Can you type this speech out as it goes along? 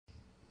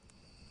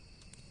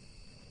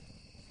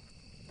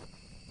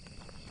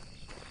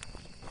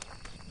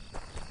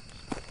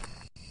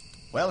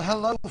Well,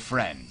 hello,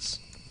 friends.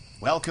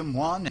 Welcome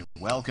one and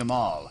welcome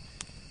all.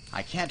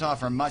 I can't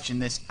offer much in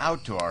this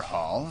outdoor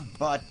hall,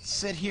 but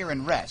sit here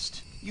and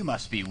rest. You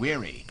must be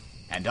weary,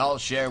 and I'll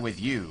share with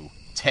you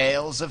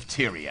Tales of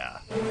Tyria.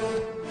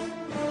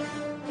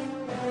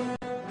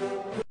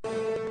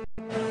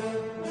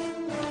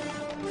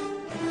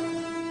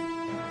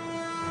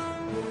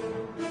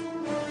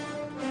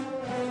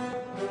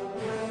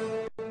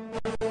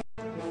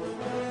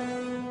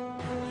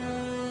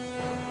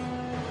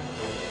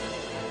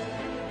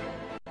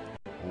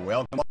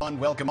 Welcome on,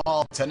 welcome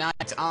all.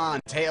 Tonight on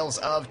Tales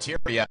of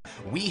Tyria,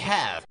 we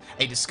have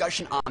a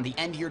discussion on the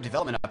end-year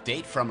development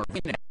update from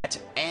Arenanet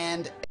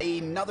and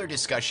another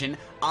discussion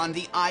on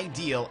the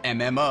Ideal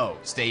MMO.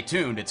 Stay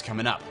tuned, it's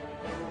coming up.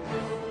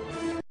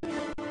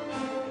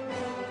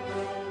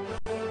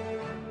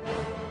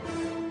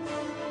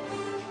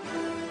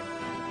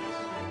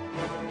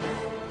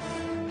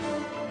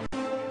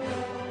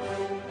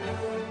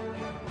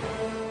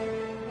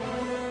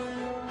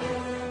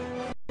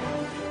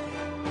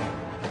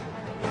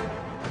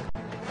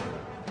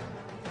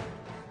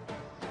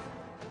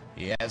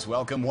 Yes,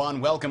 welcome one,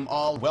 welcome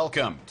all,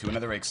 welcome to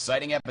another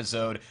exciting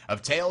episode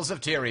of Tales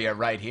of Tyria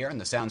right here on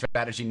the Sound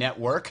Strategy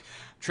Network.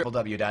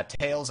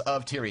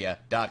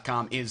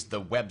 www.talesoftyria.com is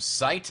the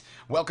website.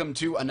 Welcome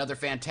to another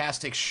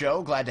fantastic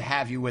show. Glad to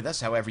have you with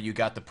us, however you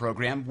got the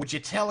program. Would you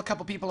tell a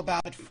couple people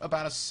about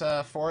us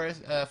for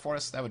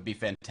us? That would be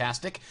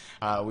fantastic.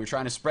 We're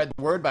trying to spread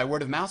the word by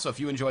word of mouth, so if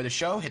you enjoy the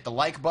show, hit the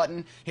like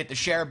button, hit the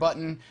share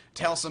button,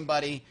 tell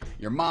somebody,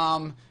 your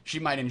mom, she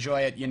might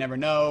enjoy it, you never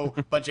know.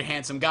 Bunch of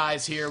handsome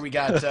guys here. We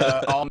got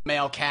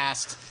all-male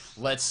cast.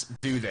 Let's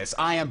do this.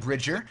 I am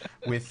Bridger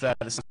with the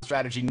Sound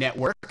Strategy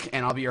Network,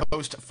 and I'll be your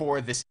host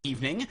for this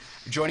evening.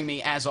 Joining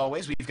me, as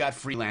always, we've got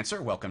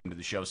Freelancer. Welcome to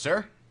the show,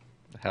 sir.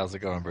 How's it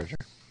going, Bridger?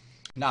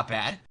 Not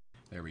bad.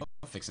 There we go.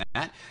 Fixing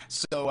that.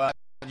 So,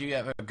 did you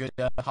have a good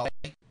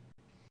holiday?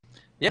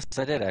 Yes,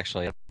 I did,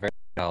 actually. A very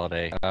good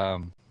holiday.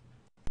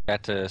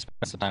 Got to spend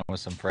some time with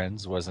some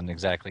friends. Wasn't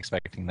exactly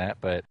expecting that,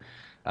 but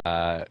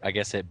I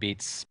guess it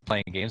beats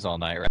playing games all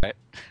night, right?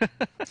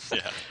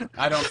 Yeah.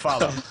 I don't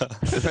follow. I'm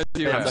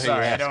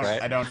sorry, I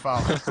don't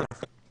follow.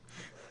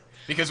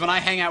 Because when I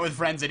hang out with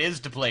friends, it is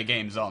to play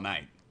games all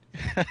night.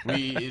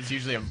 It's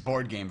usually a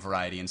board game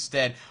variety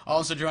instead.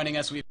 Also joining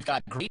us, we've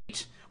got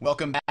Great.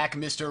 Welcome back,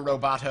 Mr.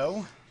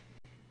 Roboto.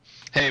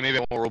 Hey, maybe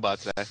I won't robot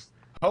today.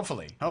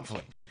 Hopefully.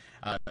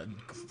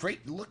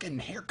 Great looking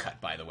haircut,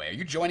 by the way. Are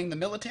you joining the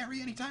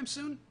military anytime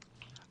soon?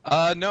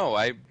 No,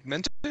 I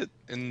meant it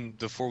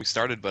before we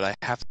started, but I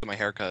have to get my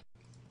haircut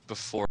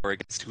before it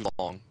gets too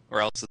long,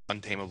 or else it's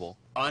untamable.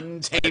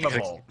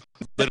 Untamable.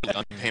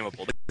 Literally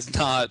untamable. It's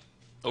not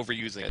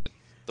overusing it,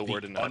 the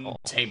word in that.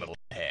 Untamable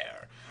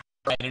hair.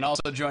 Right, and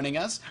also joining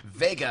us,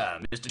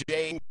 Vega, Mr.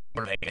 J.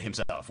 Vega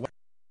himself.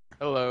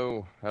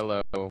 Hello.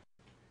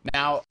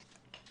 Now,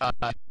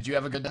 did you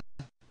have a good?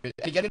 Did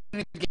you get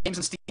any games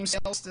and Steam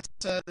sales this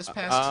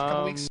past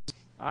couple weeks?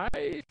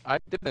 I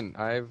didn't.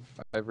 I've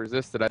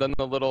resisted. I've done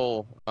the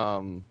little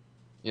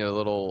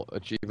little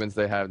achievements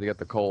they have to get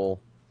the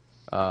coal.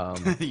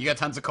 You got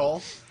tons of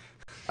coal?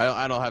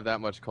 I don't have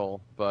that much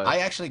coal, but I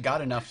actually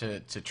got enough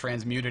to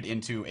transmute it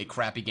into a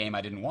crappy game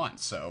I didn't want.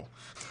 So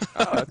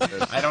that's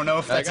good. I don't know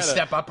if that's a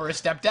step up or a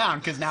step down,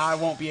 because now I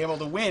won't be able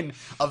to win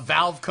a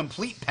Valve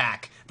Complete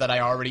pack that I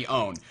already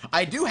own.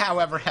 I do,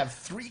 however, have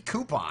 3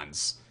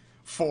 coupons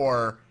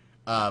for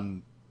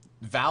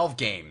Valve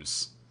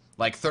games,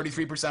 like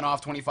 33%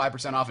 off,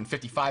 25% off, and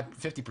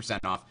 50%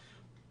 off.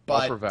 But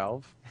all for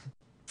Valve?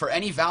 For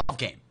any Valve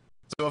game.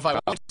 So if I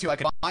wanted to, I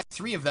could buy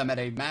 3 of them at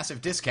a massive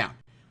discount.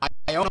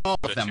 I own all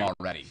of them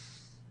already.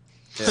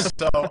 Yeah.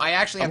 So I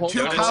actually have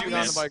 2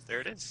 copies. There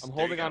it is. I'm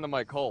holding on to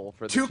my coal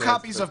for the 2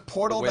 copies to of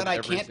Portal that I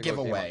every can't give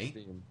single game on away,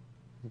 Steam.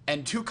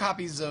 and 2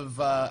 copies of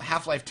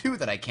Half-Life 2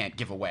 that I can't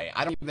give away.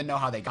 I don't even know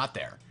how they got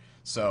there.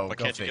 So Why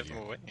go can't you figure. give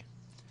them away?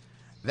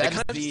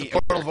 That's the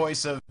Portal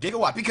voice of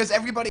Gigawatt, because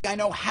everybody I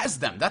know has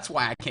them. That's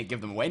why I can't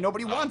give them away.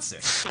 Nobody wants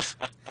it.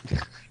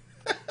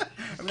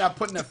 I'm not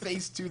putting a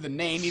face to the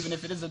name, even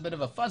if it is a bit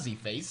of a fuzzy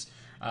face.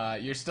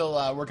 You're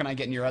still working on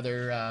getting your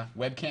other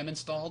webcam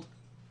installed?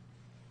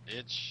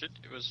 It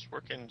was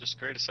working just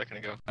great a second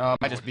ago. It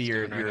might just be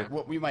your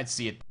well, we might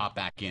see it pop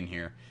back in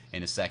here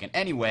in a second.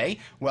 Anyway,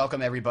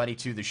 welcome everybody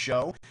to the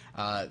show.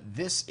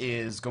 This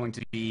is going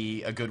to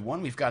be a good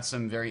one. We've got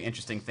some very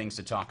interesting things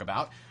to talk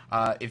about.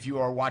 If you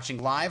are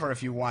watching live, or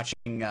if you're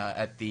watching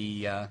at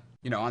the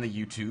on the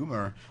YouTube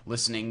or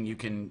listening, you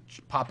can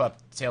pop up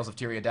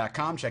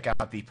talesoftyria.com, check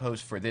out the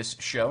post for this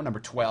show, number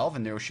 12,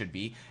 and there should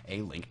be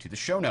a link to the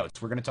show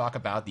notes. We're going to talk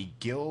about the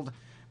Guild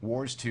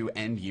Wars 2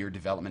 end-year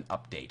development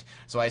update.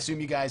 So I assume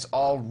you guys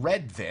all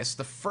read this.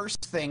 The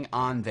first thing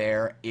on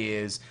there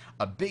is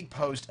a big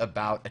post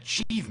about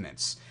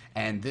achievements.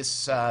 And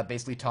this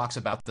basically talks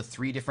about the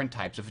 3 different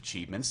types of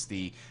achievements: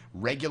 the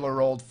regular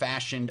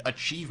old-fashioned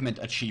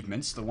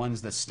achievements, the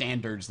ones, the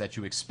standards that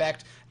you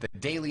expect, the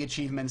daily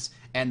achievements,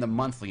 and the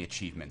monthly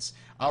achievements.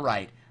 All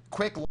right,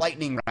 quick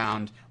lightning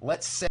round.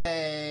 Let's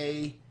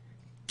say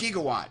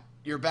Gigawatt.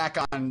 you're back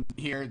on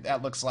here.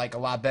 That looks like a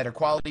lot better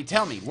quality.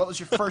 Tell me, what was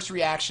your first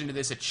reaction to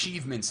this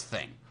achievements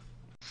thing?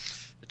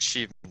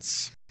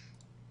 Achievements.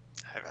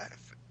 I'm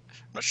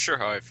not sure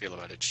how I feel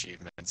about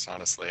achievements,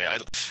 honestly. I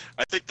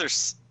think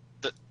there's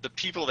the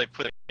people they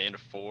put it in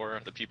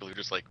for, the people who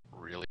just like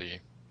really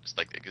just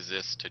like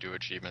exist to do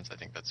achievements. I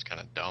think that's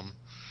kind of dumb.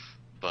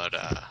 But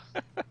I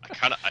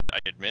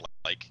admit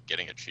like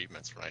getting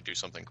achievements when I do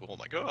something cool. I'm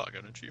like, oh, I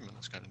got an achievement.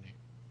 That's kind of neat.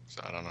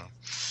 So I don't know.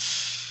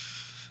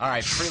 All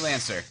right,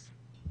 freelancer.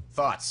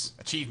 Thoughts,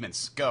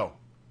 achievements, go.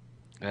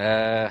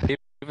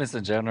 Achievements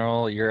in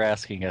general, you're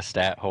asking a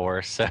stat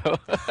whore, so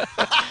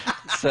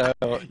so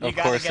of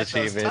course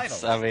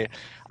achievements. I mean,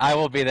 I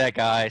will be that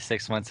guy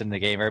 6 months in the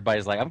game.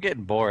 Everybody's like, I'm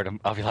getting bored.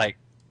 I'll be like,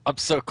 I'm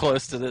so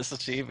close to this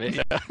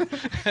achievement.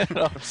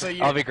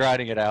 I'll be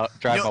grinding it out.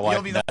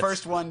 You'll be the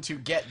first one to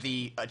get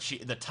the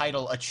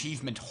title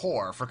achievement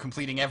whore for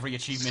completing every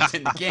achievement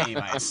in the game,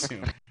 I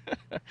assume.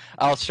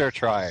 I'll sure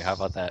try. How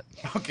about that?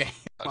 Okay.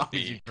 That would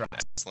be an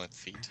excellent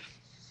feat.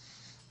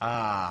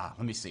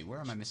 Let me see. Where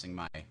am I missing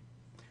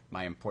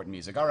my important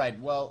music? All right.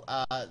 Well,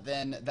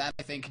 then that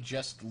I think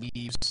just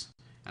leaves,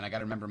 and I got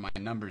to remember my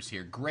numbers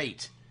here.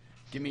 Great.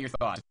 Give me your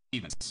thoughts.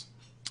 Achievements.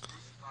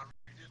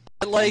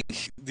 I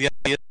like the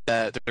idea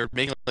that they're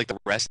making like the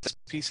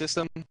recipe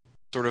system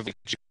sort of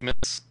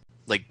achievements,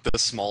 like the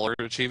smaller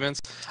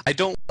achievements. I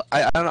don't know.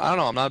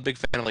 I'm not a big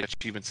fan of like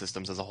achievement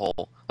systems as a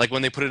whole. Like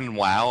when they put it in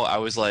WoW, I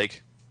was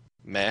like,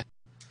 meh.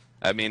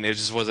 I mean, it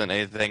just wasn't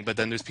anything. But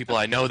then there's people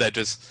I know that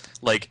just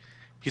like,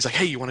 he's like,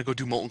 hey, you want to go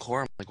do Molten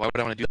Core? I'm like, why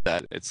would I want to do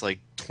that? It's like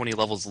 20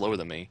 levels lower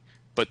than me,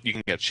 but you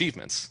can get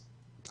achievements.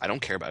 I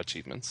don't care about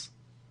achievements.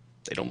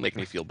 They don't make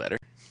me feel better.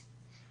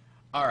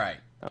 All right.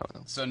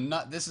 So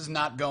this is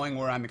not going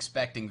where I'm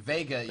expecting.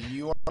 Vega,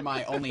 you are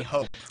my only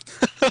hope.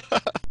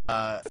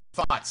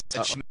 Thoughts,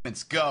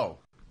 achievements, go.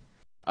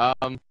 I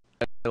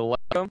like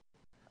them.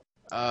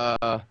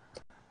 I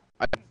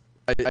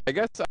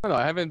guess I don't know.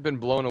 I haven't been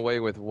blown away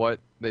with what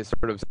they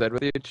sort of said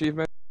with the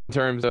achievement in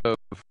terms of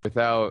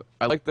I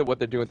like what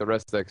they're doing with the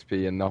rest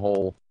XP and the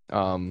whole.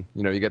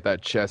 You get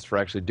that chest for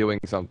actually doing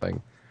something.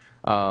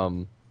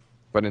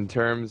 But in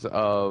terms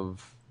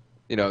of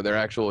their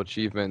actual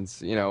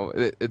achievements.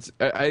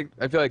 I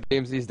feel like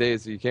games these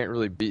days you can't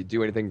really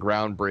do anything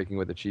groundbreaking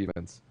with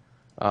achievements.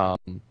 I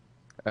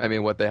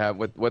mean, what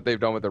they've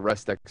done with the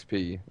rest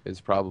XP is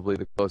probably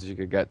the closest you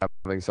could get to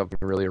having something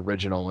really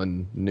original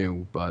and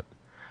new. But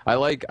I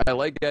like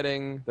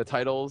getting the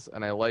titles,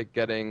 and I like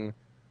getting,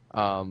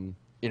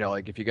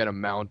 like if you get a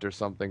mount or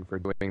something for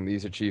doing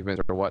these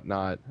achievements or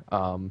whatnot.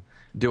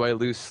 Do I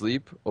lose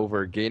sleep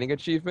over gaining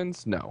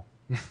achievements? No.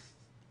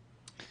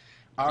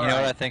 What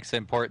I think is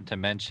important to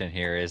mention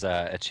here is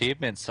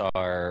achievements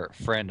are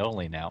friend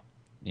only now.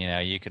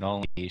 You can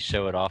only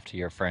show it off to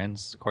your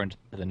friends according to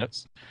the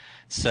notes.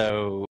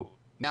 So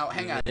now,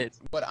 hang on.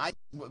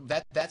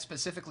 That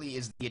specifically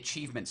is the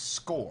achievement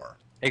score.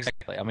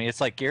 Exactly. I mean, it's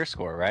like gear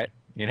score, right?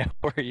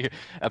 Where you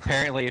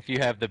apparently if you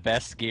have the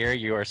best gear,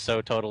 you are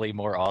so totally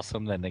more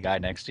awesome than the guy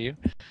next to you.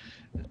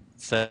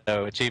 So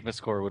achievement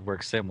score would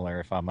work similar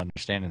if I'm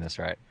understanding this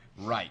right.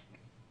 Right.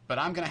 But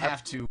I'm going to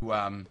have to,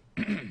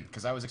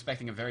 because I was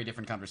expecting a very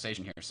different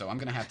conversation here, so I'm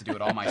going to have to do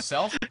it all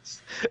myself.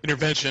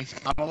 Intervention.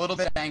 I'm a little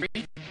bit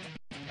angry,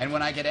 and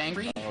when I get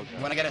angry,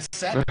 when I get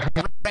upset,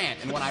 I rant,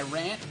 and when I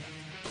rant,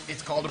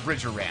 it's called a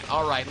Bridger rant.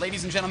 All right,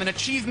 ladies and gentlemen,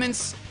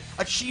 achievements.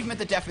 Achievement,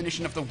 the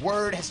definition of the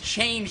word has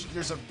changed.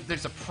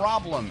 There's a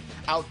problem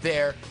out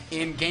there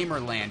in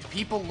Gamerland.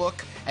 People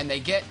look and they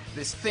get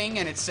this thing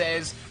and it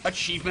says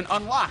achievement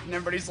unlocked, and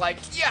everybody's like,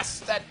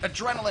 yes, that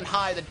adrenaline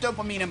high, the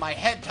dopamine in my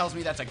head tells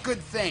me that's a good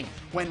thing,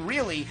 when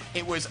really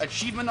it was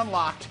achievement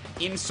unlocked,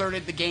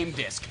 inserted the game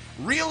disc.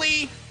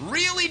 Really,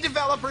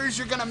 developers,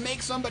 you're gonna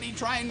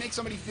try and make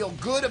somebody feel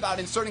good about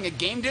inserting a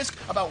game disc,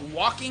 about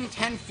walking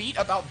 10 feet,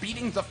 about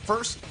beating the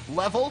first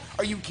level?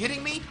 Are you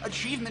kidding me?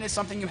 Achievement is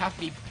something you have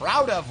to be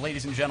proud of,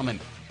 ladies and gentlemen.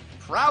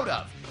 Proud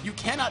of. You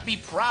cannot be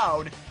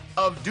proud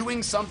of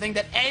doing something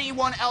that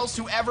anyone else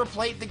who ever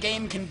played the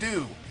game can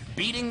do.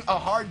 Beating a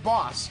hard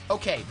boss,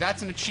 okay,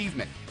 that's an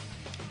achievement.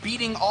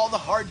 Beating all the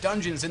hard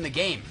dungeons in the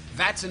game,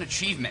 that's an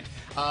achievement.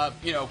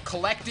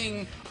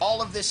 Collecting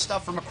all of this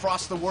stuff from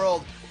across the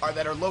world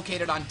that are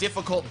located on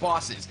difficult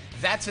bosses,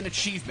 that's an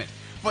achievement.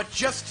 But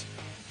just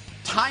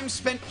time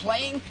spent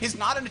playing is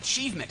not an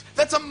achievement.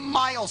 That's a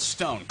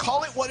milestone.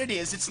 Call it what it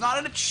is. It's not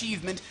an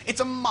achievement.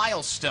 It's a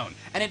milestone.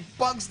 And it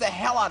bugs the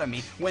hell out of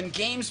me when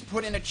games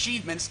put in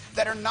achievements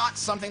that are not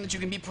something that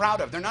you can be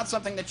proud of. They're not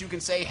something that you can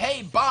say,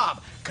 hey,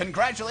 Bob,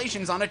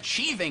 congratulations on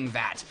achieving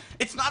that.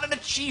 It's not an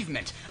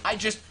achievement.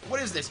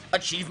 What is this?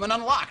 Achievement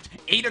unlocked.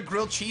 Ate a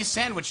grilled cheese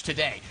sandwich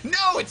today.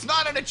 No, it's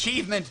not an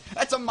achievement.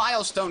 That's a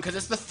milestone because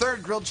it's the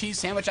third grilled cheese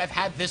sandwich I've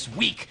had this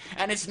week.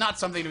 And it's not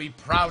something to be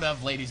proud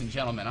of, ladies and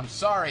gentlemen. I'm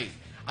sorry.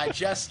 I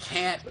just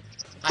can't.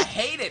 I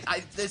hate it.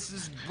 This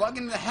is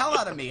bugging the hell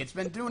out of me. It's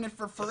been doing it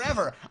for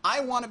forever.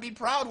 I want to be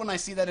proud when I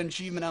see that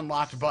achievement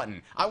unlocked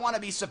button. I want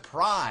to be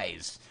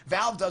surprised.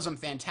 Valve does them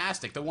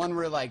fantastic. The one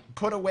where,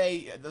 put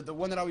away, the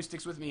one that always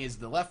sticks with me is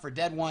the Left 4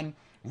 Dead one,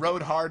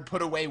 rode hard,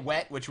 put away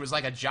wet, which was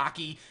like a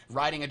jockey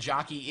riding a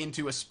jockey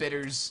into a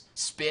spitter's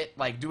spit,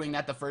 like doing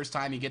that the first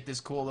time. You get this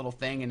cool little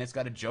thing, and it's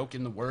got a joke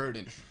in the word.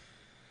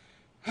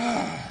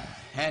 And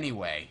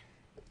anyway,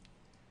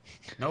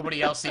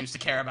 nobody else seems to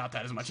care about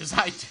that as much as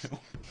I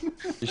do.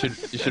 You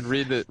should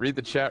read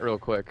the chat real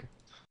quick.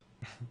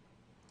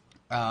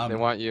 They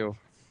want you.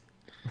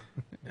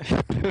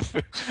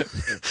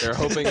 They're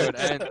hoping it would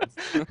end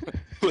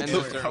a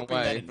certain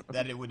way.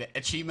 That it would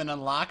achievement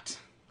unlocked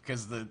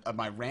because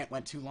my rant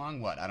went too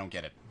long. What? I don't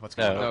get it. What's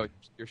going on? No,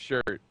 your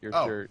shirt. Your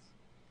shirt.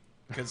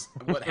 Because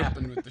what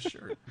happened with the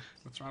shirt?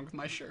 What's wrong with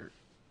my shirt?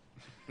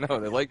 No,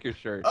 they like your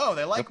shirt. Oh,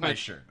 they like my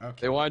shirt.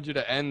 Okay. They want you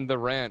to end the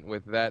rant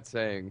with that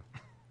saying.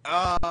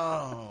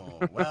 Oh,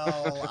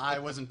 well, I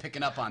wasn't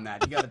picking up on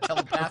that. You got to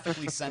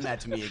telepathically send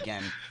that to me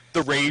again.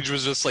 The rage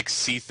was just like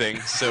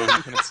seething, so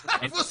he couldn't.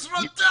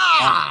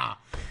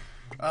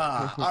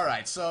 All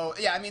right, so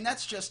yeah, I mean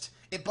that's just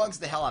it bugs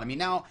the hell out of me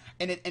now.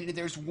 And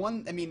there's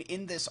one. I mean,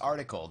 in this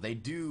article, they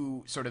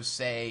do sort of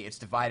say it's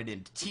divided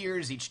into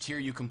tiers. Each tier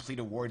you complete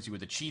awards you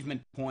with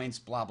achievement points.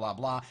 Blah blah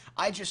blah.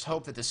 I just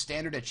hope that the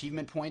standard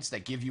achievement points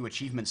that give you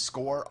achievement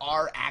score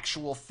are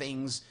actual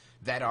things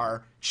that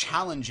are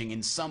challenging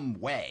in some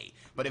way.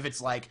 But if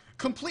it's like,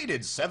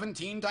 completed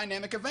 17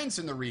 dynamic events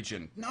in the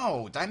region.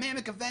 No,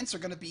 dynamic events are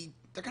going to be,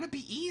 they're going to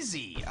be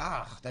easy.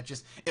 That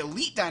just,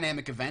 elite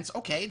dynamic events,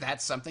 okay,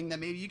 that's something that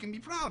maybe you can be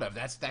proud of.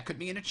 That could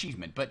be an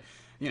achievement. But,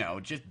 you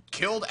know, just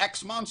killed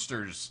X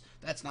monsters,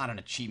 that's not an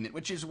achievement,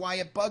 which is why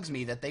it bugs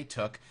me that they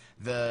took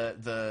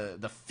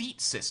the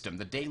feat system,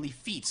 the daily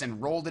feats,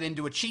 and rolled it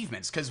into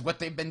achievements. Because what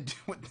they've been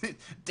doing,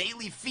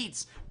 daily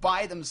feats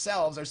by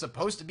themselves are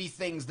supposed to be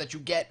things that you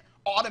get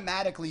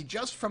automatically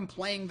just from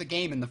playing the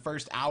game in the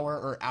first hour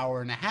or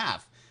hour and a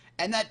half.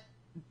 And that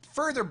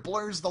further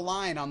blurs the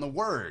line on the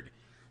word.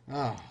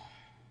 Oh.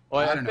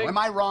 Well, I don't know. Am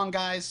I wrong,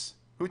 guys?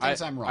 Who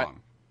thinks I'm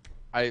wrong?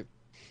 I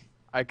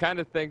kind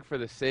of think for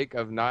the sake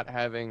of not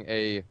having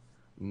a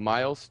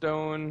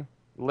milestone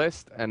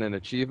list and an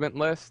achievement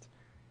list,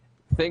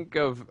 think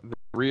of the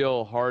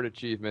real hard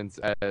achievements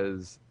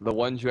as the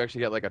ones you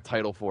actually get like a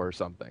title for or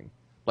something,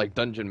 like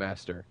Dungeon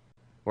Master,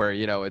 where,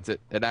 you know, it's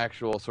an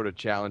actual sort of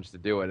challenge to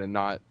do it, and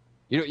not,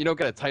 you don't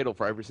get a title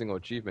for every single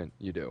achievement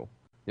you do.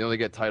 You only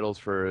get titles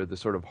for the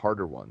sort of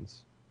harder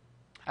ones.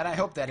 And I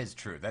hope that is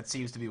true. That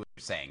seems to be what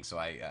you're saying. So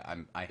I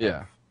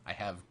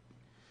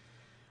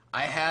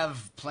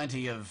have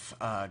plenty of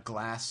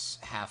glass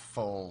half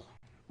full,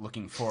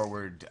 looking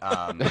forward,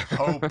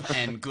 hope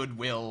and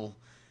goodwill.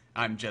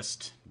 I'm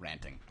just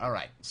ranting. All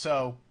right.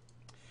 So,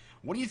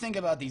 what do you think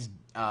about these?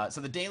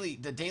 So the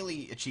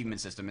daily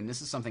achievement system, and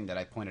this is something that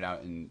I pointed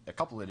out in a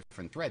couple of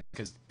different threads,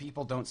 because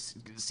people don't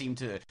seem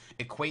to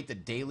equate the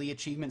daily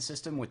achievement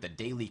system with the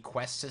daily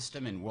quest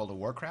system in World of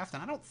Warcraft,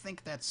 and I don't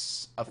think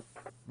that's a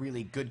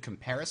really good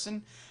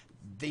comparison.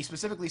 They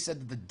specifically said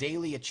that the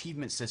daily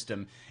achievement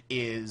system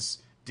is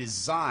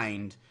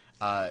designed,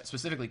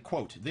 specifically,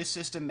 quote, this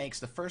system makes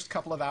the first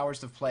couple of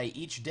hours of play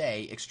each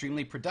day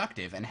extremely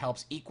productive and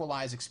helps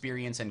equalize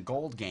experience and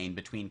gold gain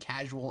between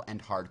casual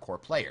and hardcore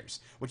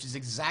players, which is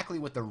exactly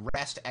what the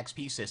Rest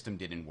XP system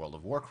did in World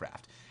of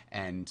Warcraft.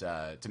 And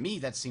to me,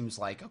 that seems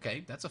like,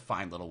 okay, that's a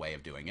fine little way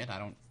of doing it. I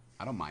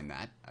don't mind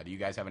that. Do you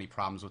guys have any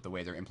problems with the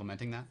way they're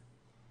implementing that?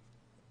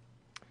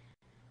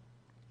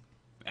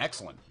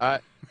 Excellent. Well,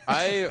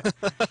 I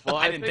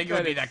didn't think it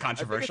would be that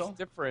controversial. I think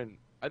it's different.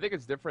 I think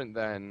it's different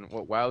than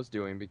what WoW's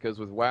doing, because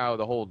with WoW,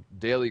 the whole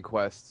daily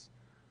quests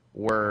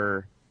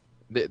were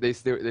they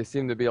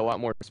seem to be a lot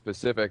more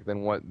specific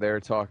than what they're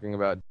talking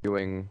about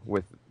doing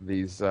with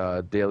these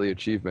daily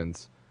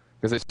achievements,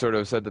 because they sort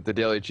of said that the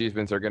daily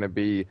achievements are going to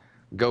be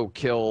go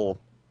kill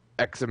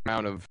X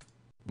amount of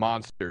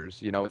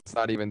monsters. You know, it's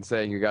not even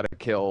saying you got to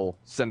kill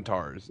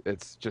centaurs.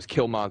 It's just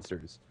kill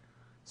monsters.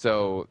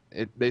 So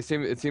it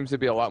seems to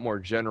be a lot more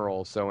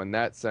general. So in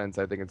that sense,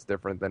 I think it's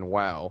different than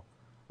WoW.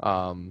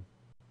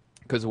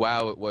 Because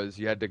WoW, it was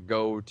you had to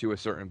go to a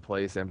certain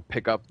place and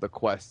pick up the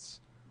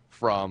quests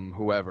from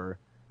whoever,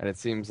 and it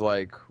seems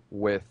like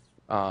with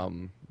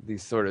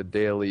these sort of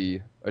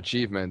daily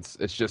achievements,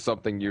 it's just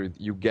something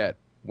you get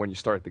when you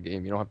start the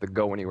game. You don't have to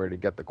go anywhere to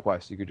get the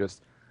quests. You could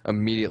just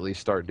immediately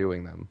start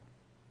doing them.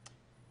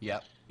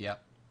 Yep.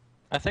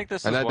 I think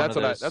this is one of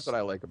those... That's what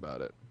I like about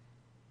it.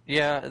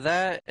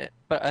 Yeah,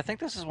 but I think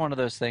this is one of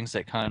those things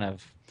that kind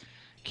of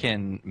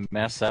can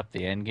mess up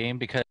the end game,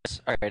 because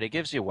all right, it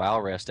gives you WoW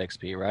Rest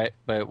XP, right?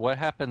 But what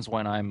happens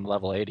when I'm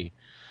level 80?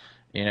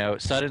 You know,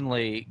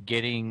 suddenly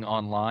getting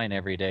online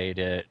every day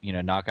to, you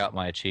know, knock out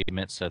my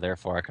achievements so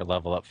therefore I could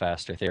level up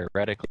faster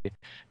theoretically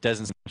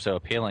doesn't seem so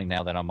appealing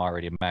now that I'm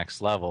already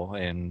max level,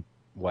 and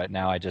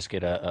now I just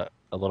get a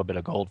little bit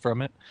of gold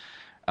from it.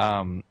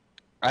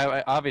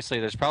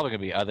 Obviously there's probably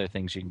going to be other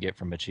things you can get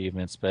from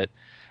achievements, but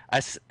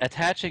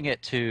attaching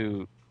it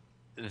to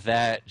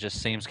that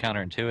just seems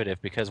counterintuitive,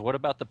 because what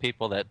about the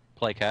people that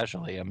play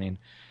casually? I mean,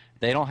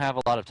 they don't have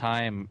a lot of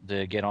time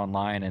to get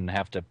online and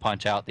have to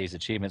punch out these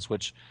achievements,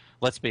 which,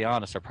 let's be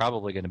honest, are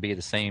probably going to be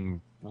the same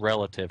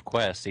relative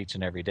quests each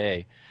and every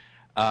day.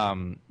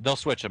 They'll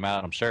switch them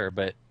out, I'm sure.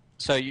 But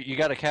so you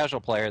got a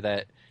casual player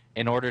that,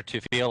 in order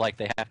to feel like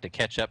they have to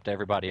catch up to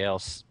everybody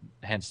else,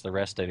 hence the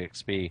rest of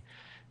XP,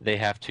 they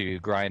have to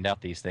grind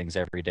out these things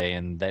every day,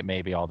 and that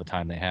may be all the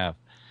time they have.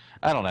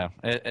 I don't know.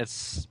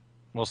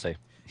 We'll see.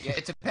 Yeah,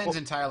 it depends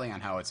entirely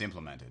on how it's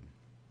implemented.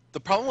 The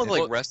problem with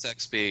like rest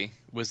XP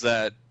was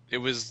that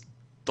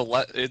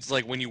it's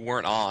like when you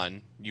weren't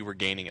on, you were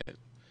gaining it.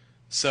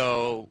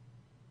 So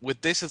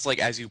with this, it's like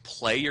as you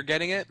play, you're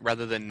getting it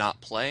rather than not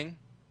playing,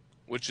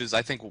 which is,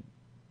 I think,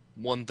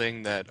 one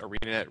thing that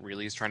Arenanet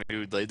really is trying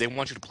to do. They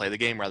want you to play the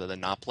game rather than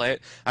not play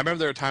it. I remember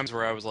there were times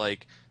where I was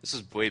like, this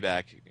is way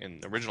back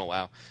in the original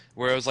WoW,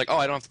 where I was like, oh,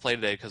 I don't have to play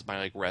today because my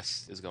like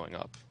rest is going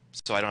up,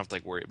 so I don't have to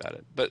like worry about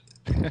it. But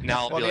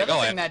now well, the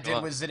other thing that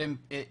did was it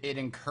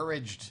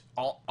encouraged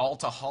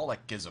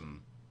altaholicism,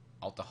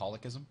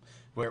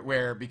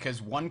 where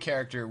because one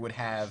character would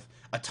have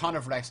a ton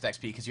of rest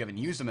XP because you haven't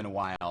used them in a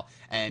while,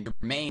 and your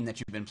main that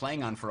you've been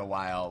playing on for a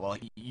while, well,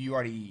 you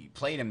already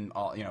played him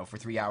all, for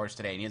 3 hours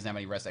today, and he doesn't have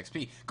any rest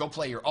XP. Go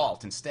play your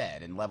alt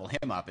instead and level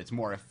him up. It's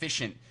more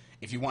efficient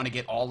if you want to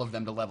get all of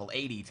them to level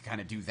 80 to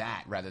kind of do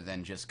that rather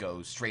than just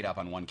go straight up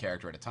on one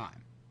character at a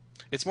time.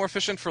 It's more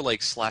efficient for like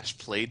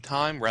 /played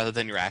time rather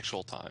than your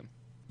actual time.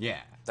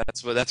 Yeah,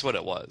 that's what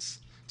it was.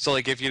 So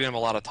like if you didn't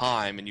have a lot of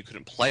time and you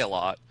couldn't play a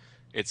lot,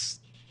 it's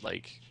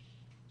like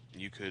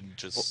you could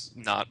just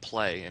not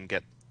play and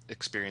get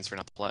experience for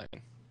not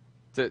playing.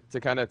 To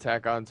kind of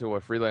tack on to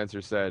what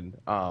Freelancer said,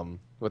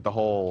 with the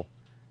whole,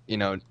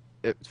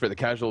 it's for the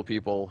casual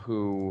people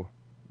who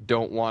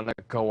don't want to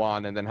go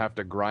on and then have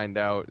to grind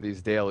out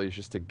these dailies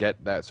just to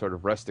get that sort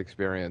of rest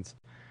experience.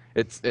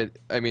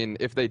 I mean,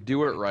 if they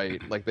do it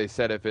right, like they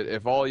said,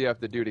 if all you have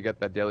to do to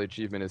get that daily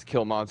achievement is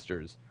kill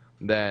monsters,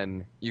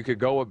 then you could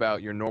go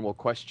about your normal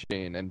quest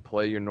chain and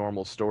play your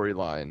normal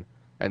storyline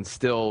and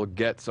still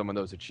get some of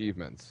those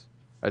achievements,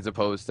 as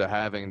opposed to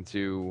having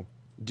to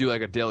do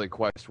like a daily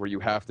quest where you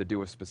have to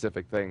do a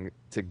specific thing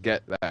to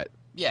get that.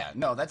 Yeah,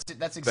 no, that's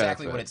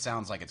exactly what it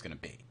sounds like it's going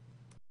to be.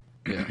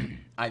 Yeah.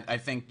 I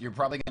think you're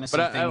probably going to see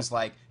things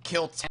like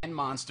kill 10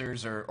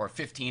 monsters or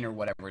 15 or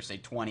whatever, say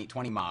 20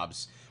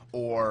 mobs,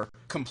 or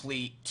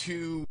complete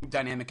 2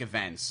 dynamic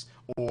events,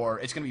 or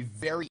it's going to be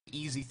very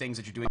easy things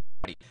that you're doing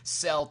already.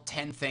 Sell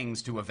 10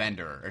 things to a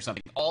vendor or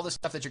something. All the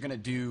stuff that you're going to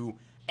do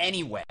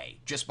anyway,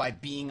 just by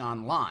being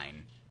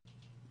online,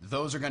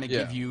 those are going to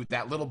give you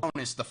that little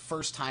bonus the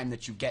first time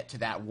that you get to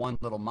that one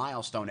little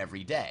milestone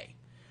every day.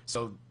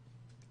 So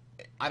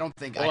I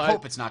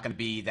hope it's not going to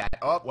be that,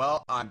 oh,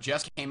 well, I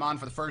just came on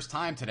for the first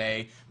time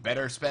today,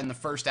 better spend the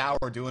first hour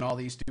doing all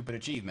these stupid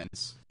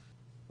achievements.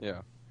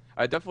 Yeah.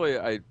 I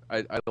definitely,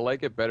 I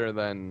like it better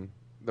than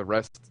the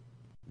rest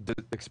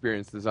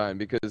experience design,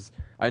 because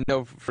I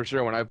know for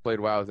sure when I played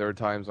WoW, there were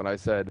times when I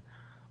said,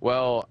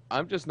 well,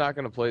 I'm just not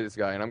going to play this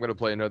guy, and I'm going to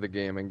play another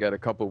game and get a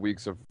couple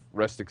weeks of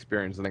rest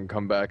experience and then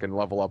come back and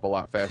level up a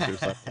lot faster,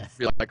 so I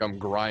feel like I'm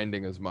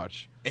grinding as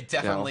much. It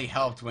definitely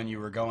helped when you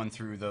were going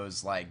through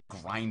those, like,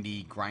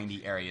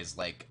 grindy areas.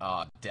 Like,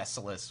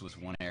 Desolus was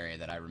one area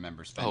that I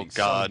remember spending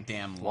so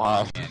damn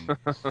long in.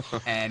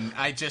 And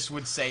I just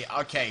would say,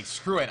 okay,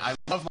 screw it, I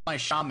love my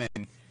shaman,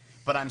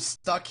 but I'm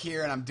stuck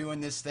here and I'm doing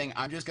this thing.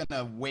 I'm just going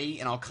to wait,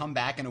 and I'll come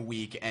back in a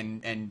week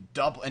and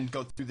double and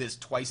go through this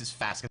twice as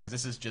fast, because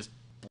this is just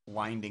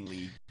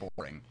blindingly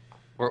boring.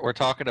 We're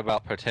talking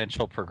about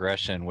potential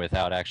progression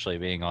without actually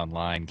being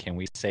online. Can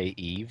we say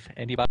Eve?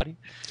 Anybody?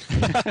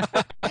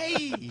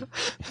 hey,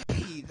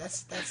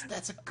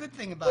 that's a good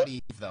thing about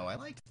Eve, though. I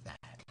liked that.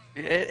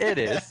 It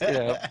is,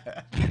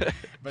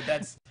 But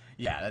that's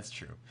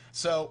true.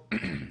 So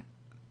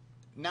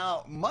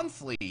now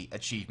monthly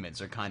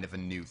achievements are kind of a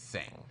new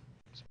thing.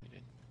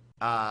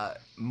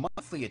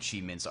 Monthly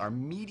achievements are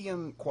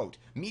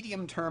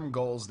medium-term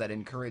goals that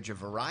encourage a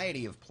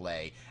variety of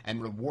play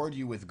and reward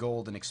you with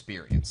gold and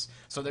experience.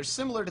 So they're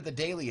similar to the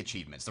daily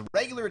achievements. The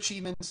regular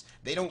achievements,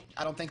 I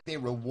don't think they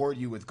reward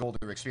you with gold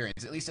or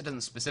experience. At least it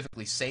doesn't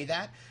specifically say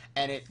that,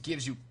 and it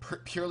gives you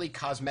purely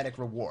cosmetic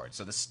rewards.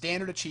 So the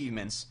standard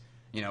achievements,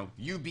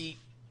 you beat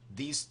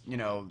these,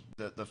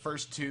 the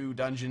first 2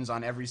 dungeons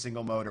on every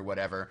single mode or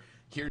whatever.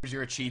 Here's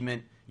your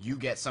achievement. You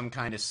get some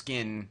kind of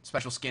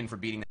special skin for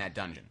beating that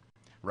dungeon.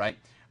 Right?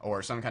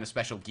 Or some kind of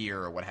special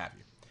gear or what have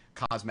you.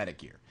 Cosmetic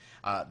gear.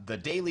 The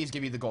dailies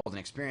give you the golden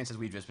experience, as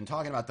we've just been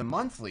talking about. The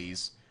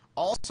monthlies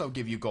also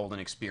give you golden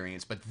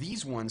experience, but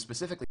these ones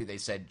specifically, they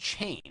said,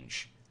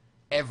 change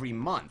every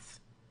month.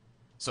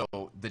 So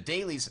the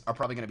dailies are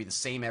probably going to be the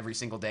same every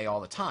single day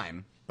all the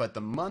time, but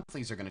the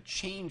monthlies are going to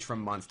change from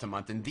month to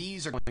month, and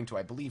these are going to,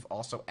 I believe,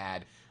 also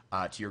add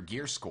to your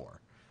gear score.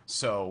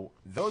 So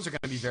those are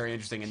going to be very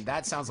interesting, and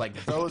that sounds like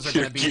those are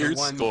going to be the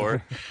one.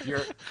 Score.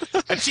 Your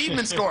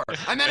achievement score.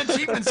 I meant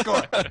achievement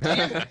score.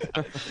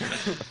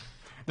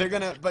 They're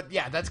gonna, but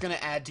yeah, that's going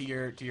to add to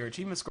your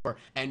achievement score,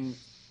 and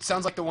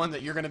sounds like the one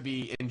that you're going to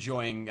be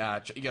enjoying.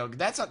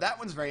 That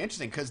one's very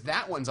interesting because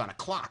that one's on a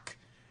clock.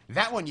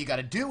 That one you got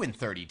to do in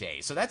 30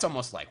 days, so that's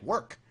almost like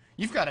work.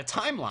 You've got a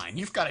timeline.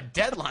 You've got a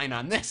deadline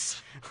on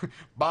this.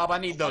 Bob, I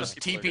need those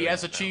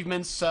TPS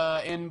achievements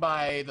in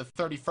by the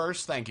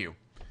 31st. Thank you.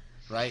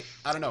 Right?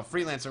 I don't know.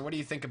 Freelancer, what do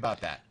you think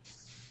about that?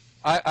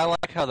 I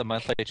like how the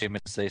monthly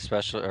achievements say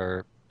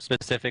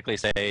specifically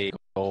say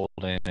gold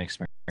and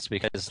experience,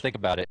 because think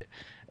about it.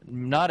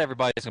 Not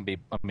everybody's going to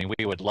be, I mean,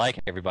 we would like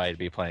everybody to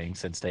be playing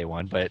since day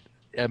one, but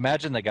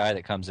imagine the guy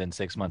that comes in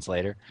 6 months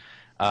later,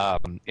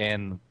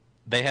 and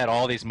they had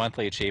all these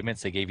monthly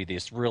achievements. They gave you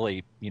these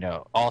really,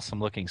 awesome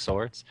looking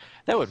swords.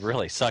 That would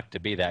really suck to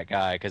be that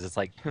guy, because it's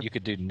like you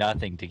could do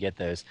nothing to get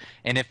those.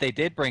 And if they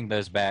did bring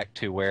those back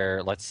to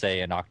where, let's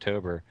say in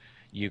October,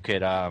 you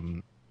could,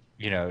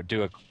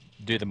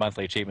 do the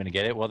monthly achievement to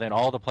get it, well, then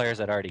all the players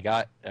that already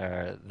got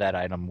that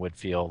item would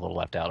feel a little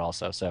left out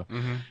also. So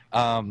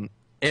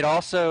it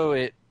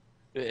also,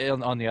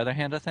 on the other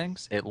hand of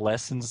things, it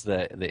lessens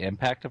the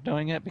impact of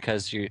doing it,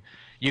 because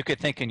you could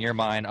think in your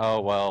mind, oh,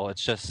 well,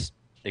 it's just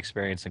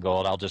experience and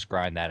gold, I'll just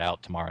grind that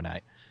out tomorrow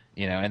night,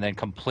 and then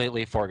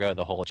completely forego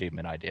the whole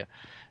achievement idea.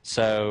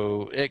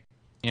 So it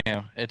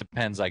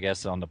depends, I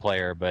guess, on the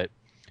player, but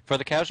for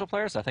the casual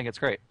players, I think it's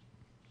great.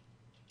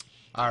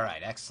 All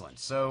right, excellent.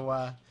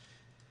 So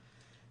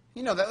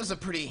that was a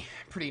pretty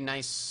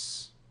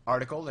nice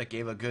article that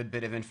gave a good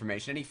bit of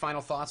information. Any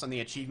final thoughts on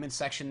the achievement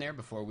section there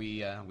before we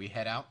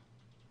head out?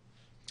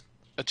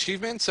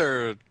 Achievements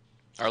are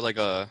like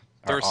they're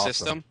a awesome.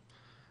 system.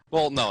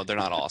 Well, no, they're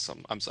not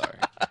awesome. I'm sorry.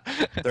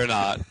 They're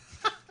not.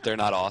 They're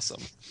not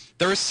awesome.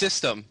 They're a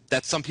system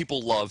that some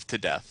people love to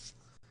death,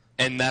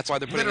 and that's why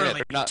they're putting it in.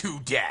 They're not to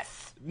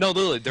death. No,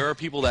 literally, there are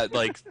people that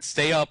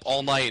stay up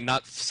all night and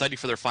not study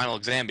for their final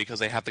exam because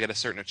they have to get a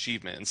certain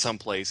achievement in some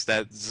place.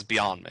 That's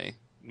beyond me,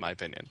 in my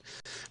opinion.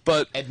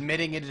 But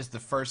admitting it is the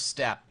first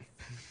step.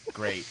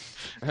 Great.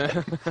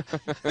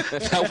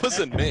 That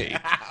wasn't me.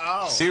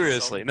 Oh,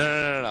 seriously,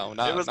 no.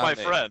 It was my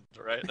friend,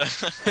 right?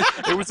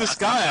 It was this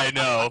guy I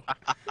know.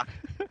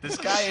 This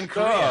guy in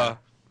Korea.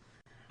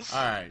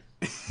 All right.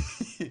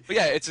 But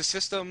yeah, it's a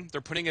system. They're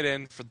putting it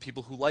in for the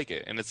people who like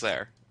it, and it's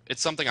there.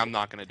 It's something I'm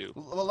not going to do.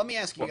 Well, let me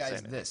ask you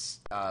guys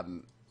this.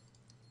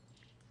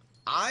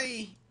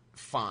 I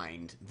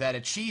find that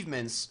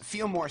achievements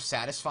feel more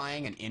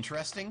satisfying and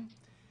interesting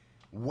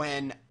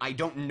when I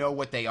don't know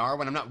what they are,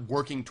 when I'm not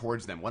working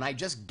towards them, when I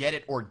just get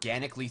it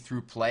organically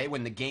through play,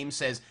 when the game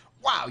says,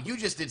 wow, you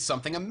just did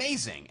something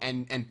amazing,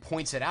 and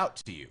points it out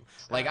to you.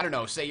 Like, I don't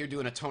know, say you're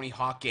doing a Tony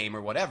Hawk game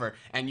or whatever,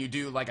 and you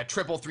do like a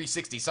triple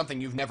 360,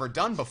 something you've never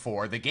done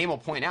before, the game will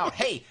point out,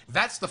 hey,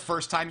 that's the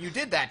first time you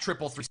did that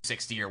triple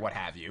 360 or what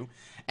have you,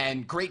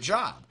 and great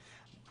job.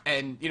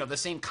 And, the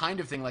same kind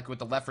of thing, like with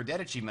the Left 4 Dead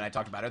achievement I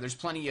talked about, there's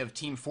plenty of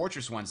Team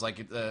Fortress ones,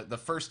 like the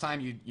first time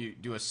you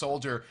do a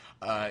soldier,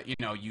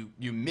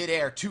 you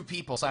mid-air 2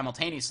 people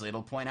simultaneously,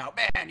 it'll point out,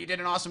 man, you did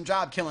an awesome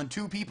job killing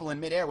 2 people in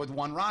mid-air with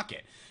 1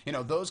 rocket.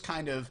 Those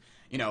kind of,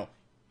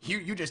 here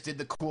you just did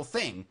the cool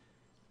thing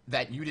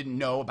that you didn't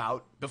know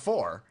about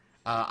before.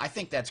 I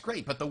think that's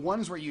great. But the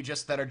ones where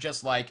that are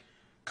just like,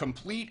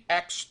 complete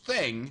X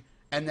thing,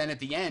 and then at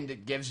the end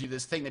it gives you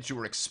this thing that you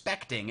were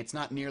expecting, it's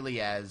not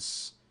nearly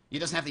as... It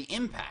doesn't have the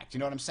impact.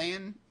 You know what I'm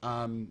saying?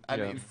 I mean,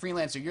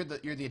 Freelancer,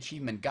 you're the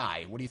achievement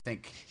guy. What do you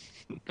think?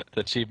 The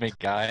achievement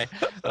guy?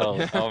 Oh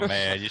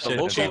man, you should.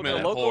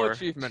 The local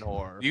achievement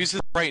whore. Use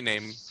the right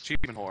name,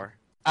 achievement whore.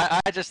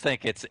 I just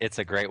think it's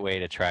a great way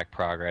to track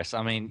progress.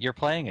 I mean, you're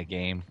playing a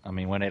game. I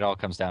mean, when it all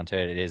comes down to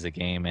it, it is a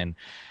game, and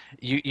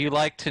you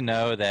like to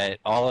know that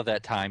all of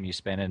that time you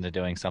spend into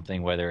doing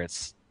something, whether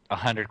it's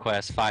 100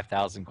 quests,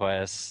 5,000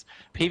 quests,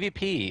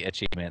 PvP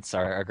achievements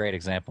are a great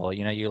example.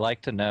 You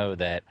like to know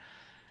that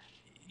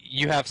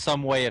you have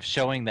some way of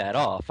showing that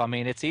off. I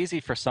mean, it's easy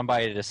for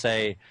somebody to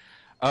say,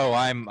 oh,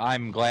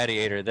 I'm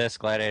gladiator this,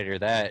 gladiator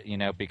that,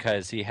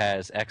 because he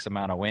has X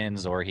amount of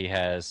wins, or he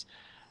has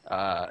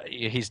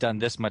he's done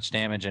this much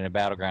damage in a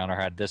battleground, or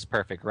had this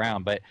perfect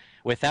round. But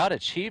without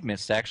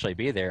achievements to actually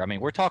be there, I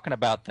mean, we're talking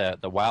about the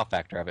wow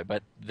factor of it,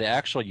 but the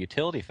actual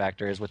utility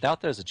factor is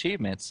without those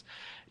achievements,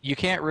 you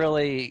can't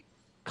really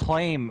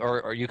claim,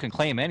 or you can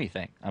claim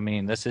anything. I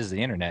mean, this is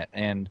the internet,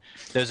 and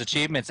those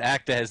achievements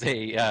act as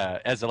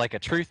like a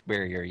truth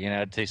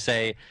barrier, to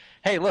say,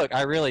 hey, look,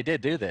 I really did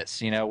do this,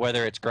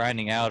 whether it's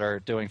grinding out or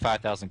doing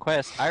 5,000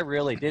 quests, I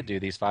really did do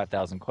these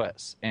 5,000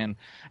 quests, and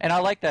I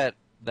like that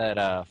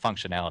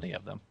functionality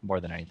of them more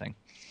than anything.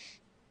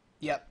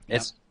 Yep.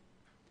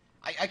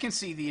 I can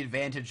see the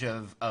advantage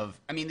of I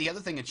mean, the other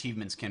thing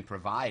achievements can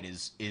provide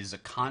is a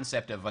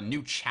concept of a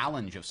new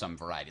challenge of some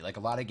variety. Like,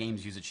 a lot of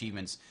games use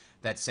achievements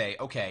that say,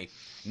 okay,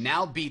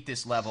 now beat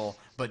this level,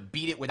 but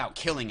beat it without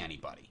killing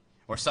anybody,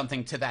 or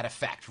something to that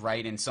effect,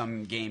 right? In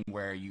some game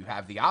where you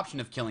have the option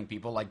of killing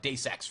people, like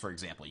Deus Ex, for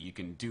example, you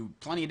can do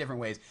plenty of different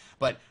ways,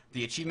 but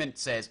the achievement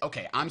says,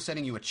 okay, I'm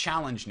setting you a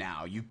challenge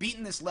now. You've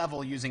beaten this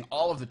level using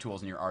all of the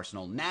tools in your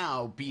arsenal.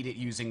 Now beat it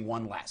using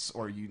 1 less,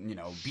 or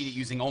beat it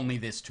using only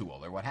this tool,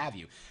 or what have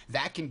you.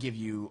 That can give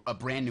you a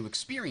brand new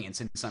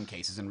experience in some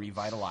cases, and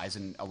revitalize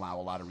and allow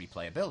a lot of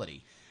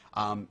replayability.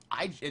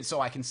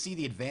 So I can see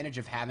the advantage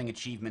of having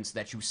achievements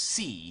that you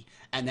see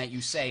and that you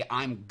say,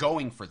 I'm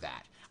going for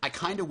that. I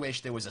kind of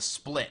wish there was a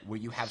split where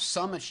you have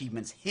some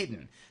achievements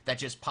hidden that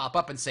just pop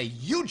up and say,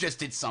 you just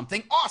did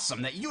something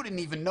awesome that you didn't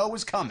even know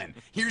was coming.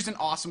 Here's an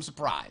awesome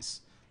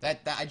surprise. That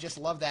I just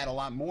love that a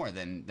lot more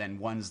than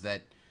ones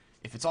that,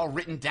 if it's all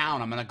written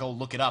down, I'm going to go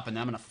look it up and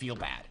then I'm going to feel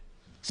bad.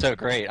 So,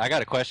 Great, I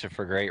got a question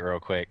for Great real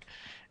quick.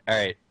 All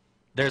right.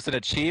 There's an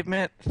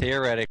achievement,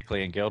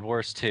 theoretically, in Guild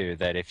Wars 2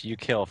 that if you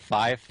kill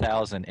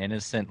 5,000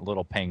 innocent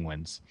little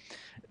penguins,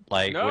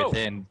 like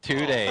within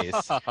 2 days,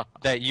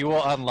 that you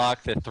will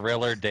unlock the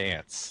Thriller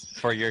dance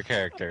for your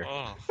character.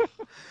 Oh.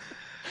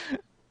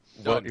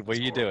 Will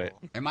you do it?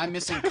 Am I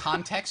missing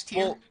context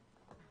here? Well,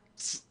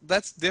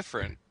 that's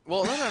different.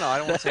 Well, no, I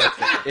don't want to say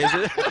that. Is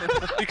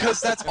it?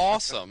 Because that's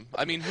awesome.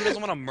 I mean, who doesn't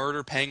want to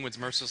murder penguins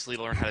mercilessly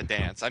to learn how to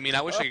dance? I mean,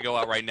 I wish I could go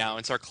out right now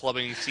and start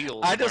clubbing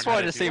seals. I just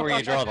wanted to see where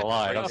you draw the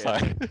line. I'm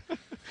sorry.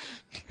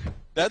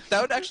 That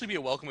would actually be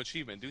a welcome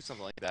achievement. Do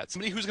something like that.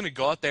 Somebody who's going to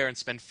go out there and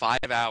spend 5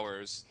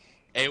 hours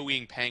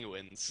AoEing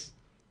penguins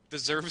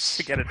deserves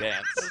to get a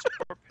dance. Those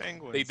poor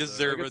penguins. They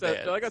deserve a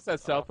dance. I guess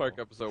that South Park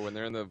episode when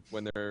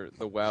they're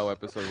the WoW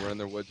episode, we're in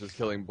the woods just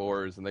killing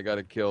boars, and they got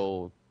to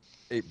kill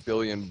 8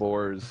 billion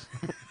boars.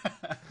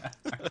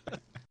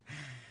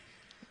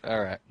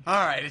 All right.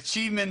 All right,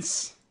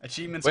 achievements.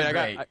 Achievements are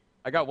great.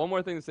 I got one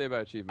more thing to say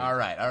about achievements. All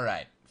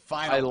right.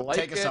 Final,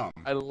 take us home.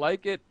 I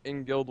like it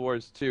in Guild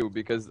Wars 2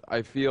 because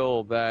I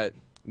feel that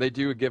they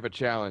do give a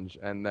challenge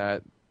and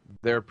that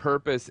their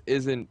purpose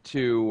isn't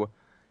to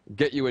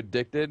get you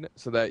addicted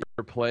so that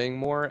you're playing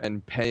more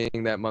and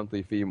paying that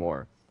monthly fee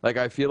more. Like,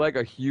 I feel like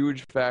a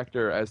huge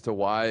factor as to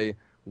why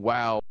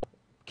WoW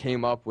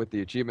came up with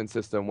the achievement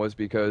system was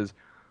because,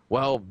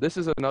 well, this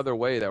is another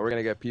way that we're going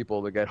to get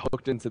people to get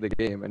hooked into the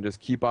game and just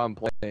keep on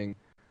playing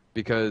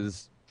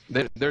because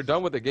they're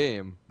done with the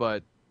game,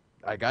 but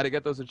I got to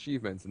get those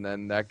achievements, and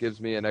then that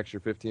gives me an extra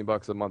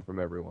 $15 a month from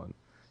everyone.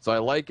 So I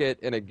like it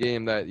in a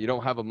game that you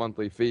don't have a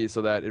monthly fee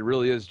so that it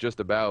really is just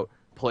about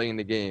playing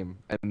the game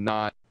and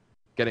not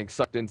getting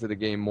sucked into the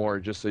game more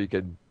just so you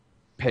could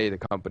pay the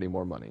company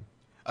more money.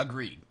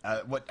 Agreed.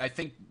 What I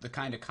think the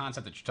kind of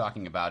concept that you're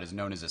talking about is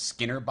known as a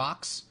Skinner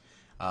box.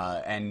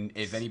 And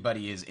if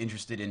anybody is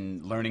interested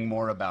in learning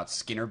more about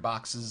Skinner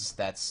boxes,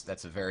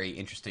 that's a very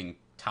interesting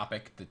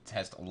topic that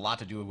has a lot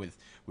to do with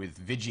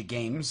video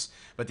games.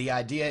 But the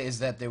idea is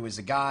that there was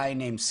a guy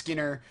named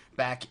Skinner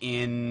back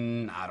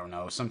in, I don't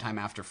know, sometime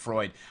after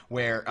Freud,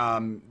 where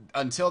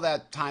until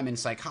that time in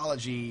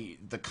psychology,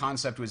 the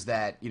concept was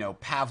that, you know,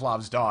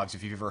 Pavlov's dogs,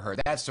 if you've ever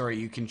heard that story,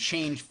 you can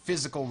change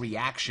physical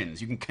reactions.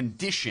 You can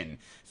condition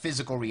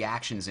physical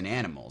reactions in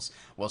animals.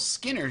 Well,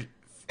 Skinner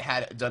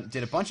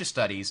did a bunch of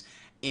studies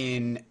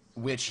in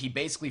which he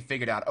basically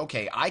figured out,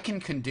 okay, I can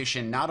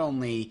condition not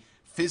only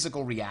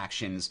physical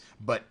reactions,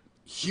 but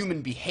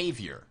human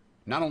behavior.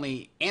 Not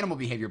only animal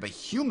behavior, but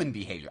human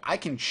behavior. I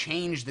can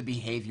change the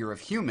behavior of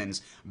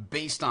humans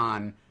based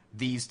on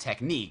these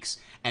techniques,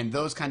 and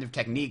those kind of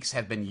techniques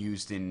have been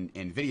used in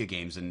video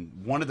games, and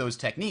one of those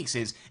techniques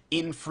is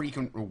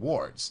infrequent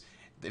rewards.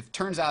 It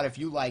turns out if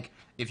you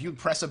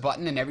press a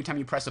button, and every time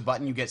you press a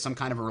button you get some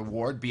kind of a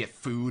reward, be it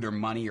food or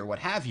money or what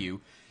have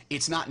you,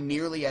 it's not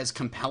nearly as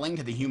compelling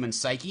to the human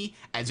psyche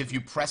as if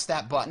you press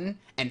that button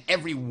and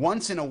every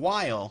once in a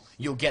while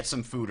you'll get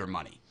some food or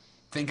money.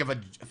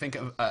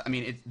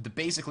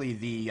 Basically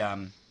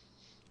the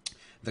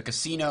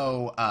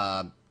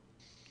casino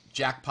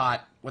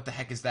jackpot. What the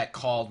heck is that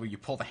called? Where you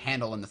pull the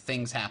handle and the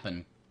things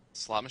happen.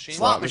 Slot machine.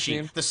 Slot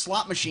machine. The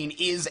slot machine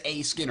is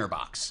a Skinner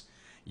box.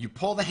 You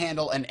pull the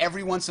handle and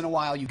every once in a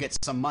while you get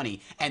some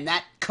money, and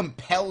that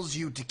compels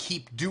you to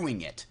keep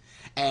doing it.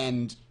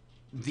 And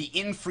the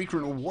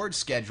infrequent reward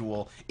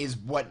schedule is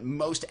what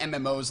most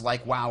MMOs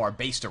like WoW are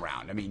based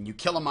around. I mean, you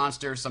kill a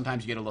monster,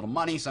 sometimes you get a little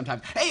money,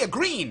 sometimes, hey, a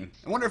green!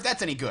 I wonder if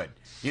that's any good.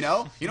 You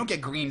know? You don't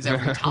get greens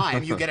every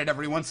time, you get it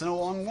every once in a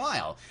long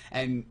while.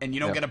 And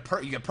you don't get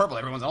you get purple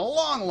every once in a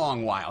long,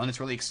 long while, and it's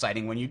really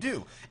exciting when you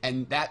do.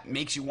 And that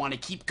makes you want to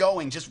keep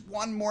going, just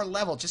one more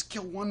level, just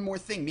kill one more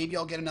thing, maybe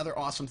I'll get another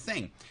awesome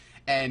thing.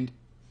 And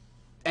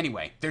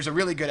anyway, there's a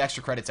really good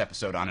extra credits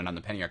episode on it on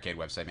the Penny Arcade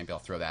website. Maybe I'll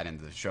throw that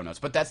into the show notes.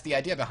 But that's the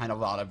idea behind a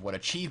lot of what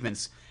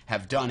achievements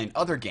have done in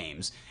other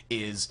games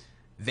is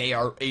they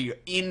are an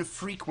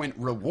infrequent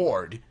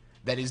reward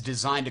that is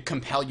designed to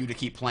compel you to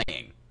keep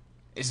playing.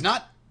 It's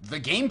not the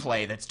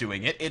gameplay that's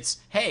doing it. It's,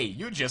 hey,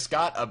 you just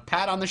got a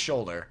pat on the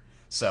shoulder.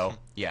 So,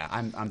 yeah,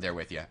 I'm there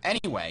with you.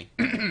 Anyway.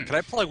 Can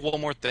I plug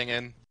one more thing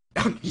in?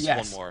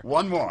 Yes, one more.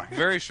 One more.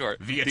 Very short.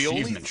 The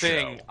only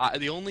show.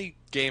 the only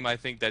game I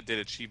think that did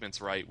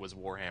achievements right was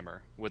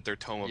Warhammer with their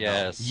Tome of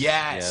Yes. Knowledge.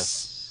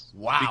 Yes.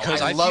 Wow,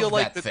 Because I I love feel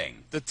like that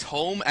thing. the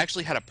tome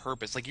actually had a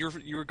purpose. Like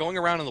you're going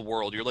around in the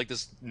world, you're like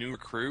this new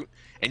recruit,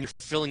 and you're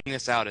filling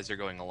this out as you're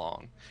going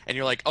along. And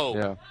you're like,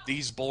 oh,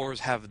 these boars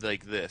have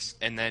like this,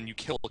 and then you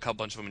kill a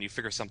bunch of them and you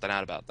figure something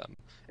out about them.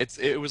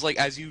 It was like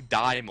as you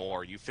die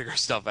more, you figure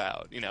stuff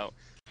out. You know,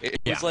 it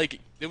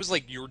was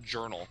like your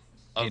journal.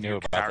 Of You knew your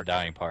about character. the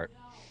dying part.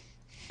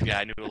 Yeah,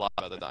 I knew a lot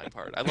about the dying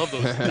part. I love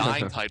those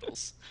dying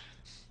titles.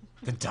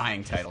 The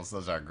dying titles,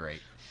 those are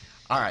great.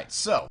 All right,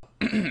 so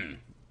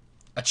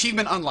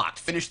Achievement unlocked.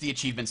 Finish the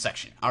achievement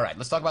section. All right,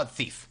 let's talk about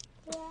Thief.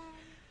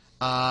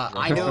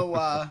 I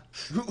know...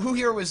 who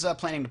here was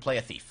planning to play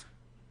a Thief?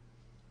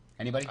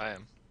 Anybody? I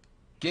am.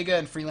 Giga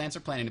and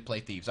Freelancer planning to play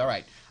Thieves. All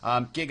right.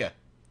 Giga,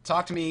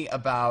 talk to me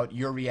about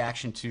your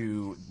reaction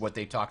to what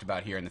they talked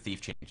about here in the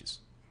Thief changes.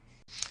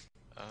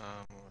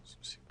 Let's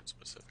see what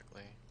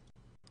specifically.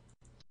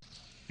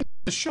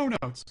 The show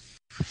notes.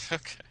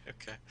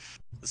 Okay.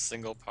 The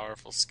single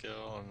powerful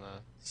skill and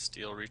the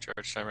steel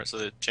recharge timer. So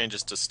it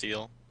changes to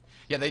steel.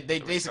 Yeah, they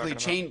basically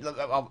changed.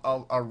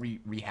 I'll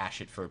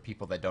rehash it for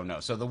people that don't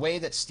know. So the way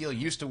that steel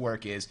used to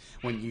work is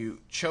when you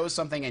chose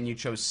something and you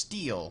chose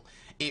steel,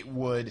 it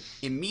would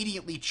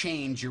immediately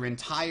change your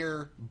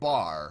entire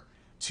bar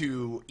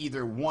to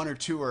either one or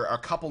two or a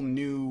couple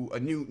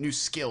new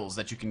skills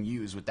that you can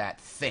use with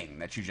that thing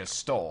that you just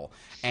stole,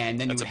 and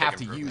then you would have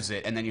to use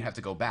it, and then you have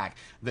to go back.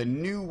 The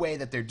new way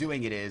that they're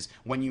doing it is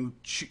when you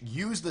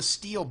use the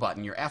steel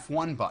button, your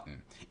F1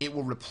 button, it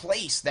will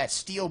replace that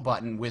steel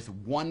button with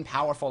one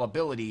powerful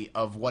ability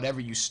of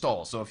whatever you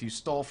stole. So if you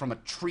stole from a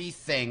tree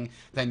thing,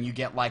 then you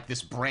get like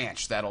this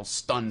branch that'll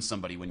stun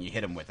somebody when you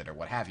hit them with it or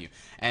what have you.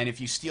 And if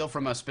you steal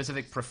from a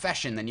specific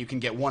profession, then you can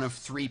get one of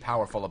 3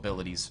 powerful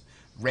abilities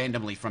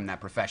randomly from that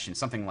profession,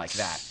 something like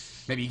that.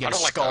 Maybe you get a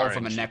skull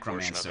from a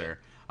necromancer.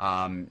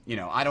 You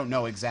know, I don't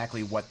know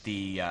exactly what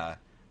the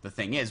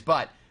thing is,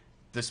 but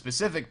the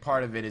specific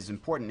part of it is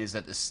important, is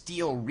that the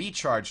steel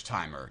recharge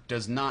timer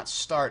does not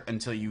start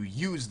until you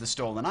use the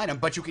stolen item,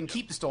 but you can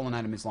keep the stolen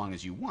item as long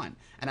as you want.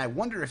 And I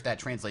wonder if that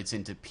translates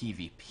into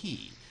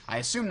PvP. I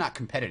assume not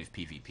competitive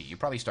PvP. You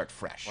probably start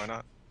fresh. Why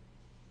not?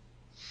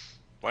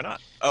 Why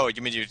not? Oh,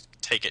 you mean you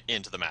take it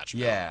into the match?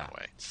 Yeah. No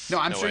way. No,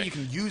 I'm sure you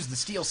can use the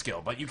steel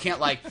skill, but you can't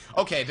like,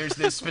 okay, there's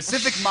this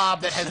specific mob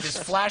that has this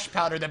flash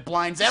powder that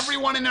blinds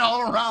everyone in and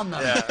all around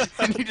them. Yeah.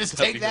 And you just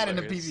take that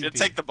into PvP. You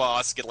take the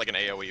boss, get like an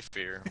AoE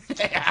fear.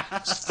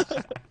 Yeah.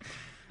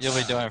 You'll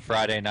be doing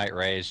Friday night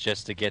raids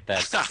just to get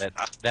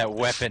that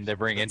weapon to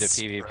bring into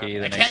PvP the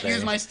next day. I can't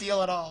use my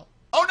steel at all.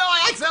 Oh no,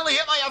 I accidentally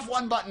hit my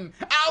F1 button.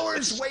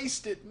 Hours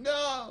wasted.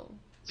 No.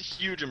 It's a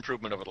huge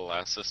improvement over the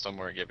last system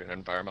where it gave you an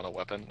environmental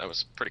weapon. That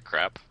was pretty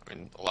crap. I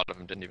mean, a lot of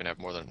them didn't even have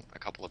more than a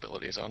couple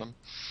abilities on them.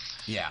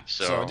 Yeah,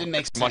 so it didn't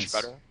make it's sense.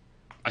 Much better.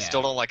 I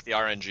still don't like the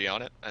RNG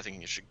on it. I think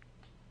you should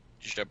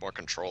have more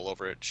control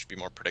over it. It should be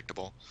more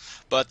predictable.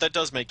 But that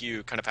does make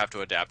you kind of have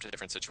to adapt to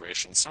different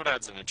situations, so it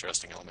adds an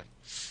interesting element.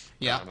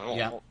 Yeah,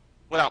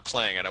 without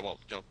playing it, I won't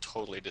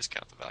totally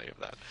discount the value of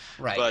that.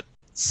 Right. But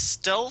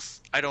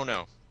stealth, I don't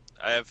know.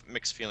 I have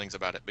mixed feelings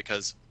about it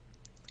because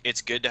it's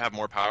good to have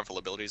more powerful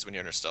abilities when you're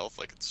under stealth.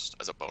 Like, it's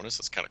as a bonus,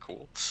 it's kind of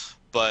cool.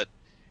 But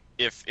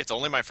if it's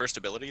only my first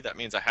ability, that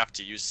means I have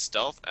to use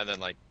stealth, and then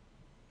like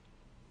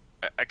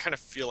I kind of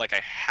feel like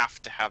I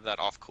have to have that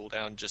off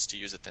cooldown just to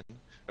use it. Then,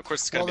 of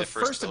course, it's going to be the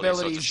first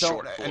ability, so it's a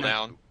short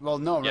cooldown. Well,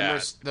 no,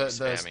 remember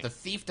the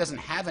thief doesn't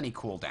have any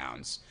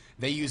cooldowns.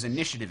 They use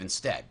initiative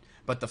instead.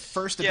 But the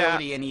first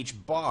ability in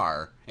each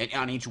bar and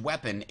on each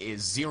weapon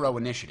is 0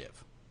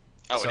 initiative.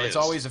 Oh, so it's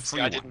always a free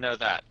one. I didn't know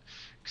that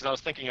because I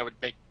was thinking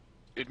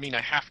it'd mean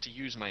I have to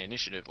use my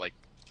initiative like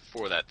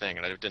for that thing,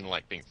 and I didn't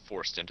like being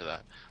forced into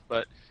that.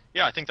 But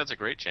yeah, I think that's a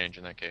great change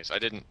in that case.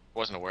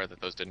 Wasn't aware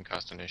that those didn't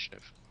cost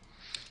initiative.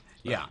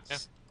 Yeah.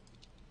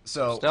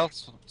 So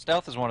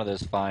stealth is one of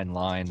those fine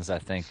lines. I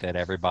think that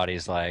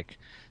everybody's like,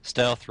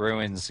 stealth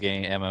ruins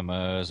game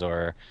MMOs,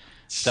 or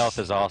stealth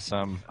is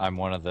awesome. I'm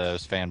one of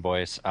those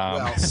fanboys.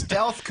 Well,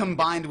 stealth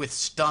combined with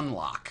stun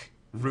lock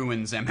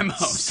ruins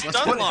MMOs.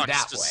 Let's put it that way.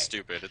 Just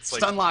stupid. It's like,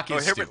 stun lock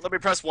is stupid. Let me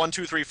press 1,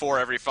 2, 3, 4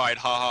 every fight.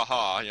 Ha ha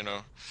ha. You know.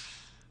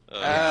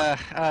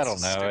 I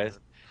don't know.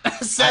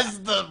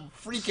 Says the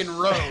freaking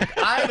rogue.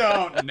 I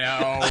don't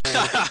know.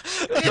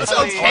 It's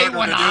okay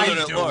when I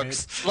do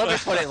it. Let me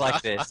put it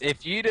like this: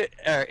 if you,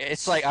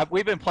 it's like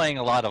we've been playing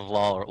a lot of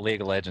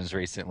League of Legends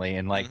recently,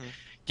 and like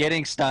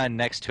getting stunned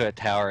next to a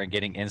tower and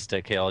getting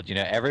insta killed. You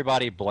know,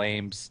 everybody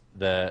blames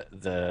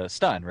the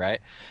stun, right?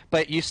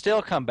 But you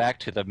still come back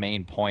to the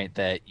main point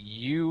that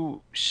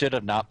you should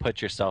have not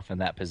put yourself in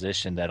that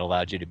position that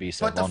allowed you to be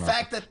so vulnerable. But the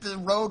fact that the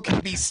rogue can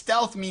be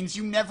stealth means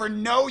you never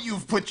know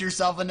you've put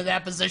yourself into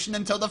that position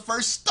until the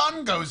first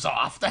stun goes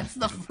off. That's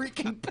the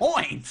freaking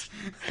point.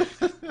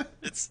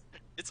 It's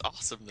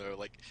awesome though.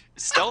 Like,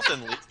 stealth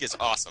in League is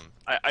awesome.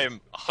 I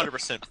am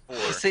 100%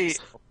 for League,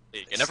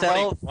 and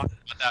everybody wants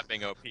that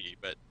being OP,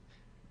 but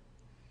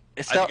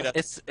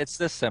it's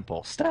this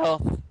simple.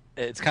 Stealth.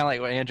 It's kind of like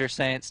what Andrew's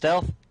saying.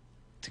 Stealth,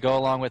 to go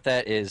along with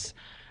that, is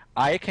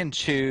I can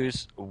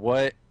choose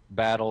what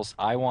battles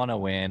I want to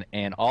win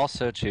and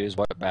also choose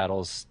what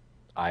battles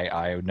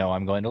I know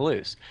I'm going to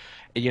lose.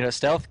 You know,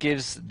 stealth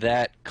gives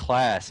that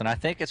class, and I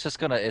think it's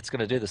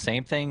gonna do the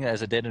same thing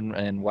as it did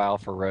in WoW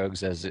for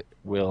rogues as it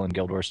will in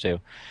Guild Wars 2.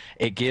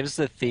 It gives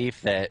the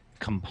thief that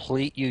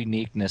complete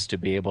uniqueness to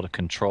be able to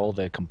control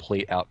the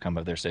complete outcome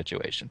of their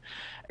situation.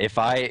 If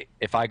I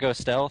go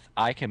stealth,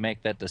 I can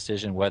make that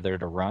decision whether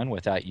to run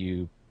without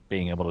you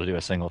being able to do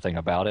a single thing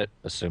about it,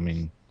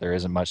 assuming there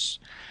isn't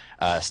much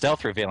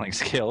stealth revealing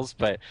skills.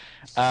 But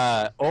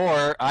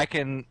or I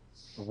can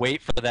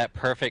wait for that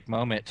perfect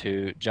moment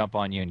to jump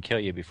on you and kill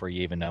you before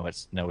you even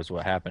knows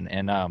what happened.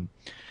 And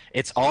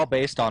it's all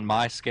based on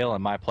my skill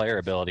and my player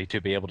ability to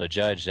be able to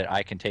judge that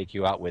I can take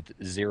you out with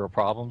 0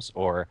 problems,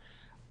 or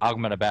I'm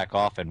going to back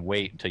off and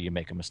wait until you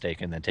make a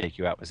mistake and then take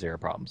you out with 0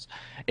 problems.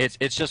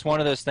 It's just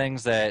one of those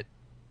things that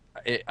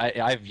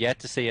I've yet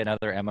to see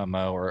another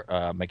MMO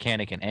or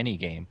mechanic in any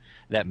game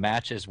that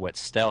matches what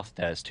stealth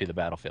does to the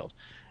battlefield.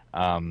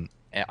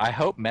 I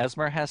hope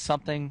Mesmer has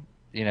something,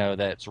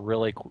 that's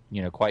really,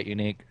 quite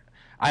unique.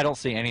 I don't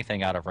see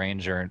anything out of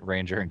Ranger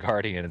and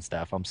Guardian and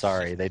stuff. I'm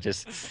sorry. They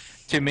just,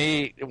 to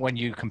me, when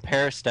you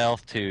compare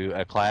stealth to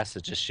a class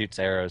that just shoots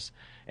arrows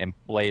and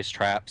lays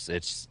traps,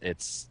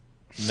 it's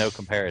no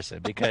comparison,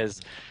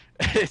 because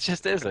it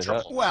just isn't.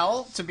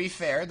 Well, to be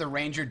fair, the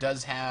Ranger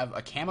does have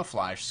a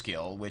camouflage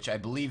skill, which I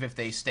believe if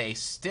they stay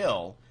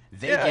still,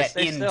 they get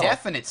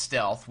indefinite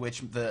stealth,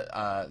 which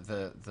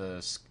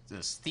the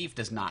thief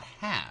does not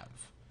have.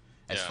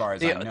 As far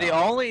as I know.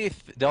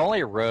 The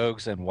only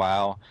rogues in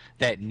WoW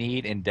that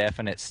need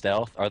indefinite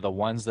stealth are the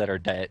ones that are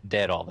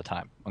dead all the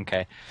time.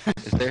 Okay,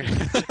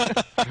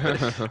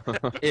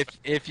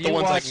 if you the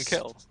ones watch, I can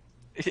kill.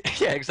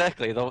 Yeah,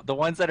 exactly. The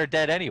ones that are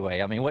dead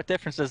anyway. I mean, what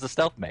difference does the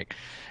stealth make?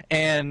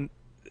 And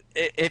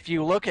if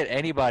you look at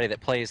anybody that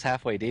plays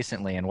halfway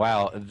decently in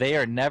WoW, they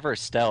are never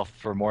stealth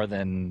for more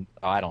than,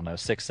 I don't know,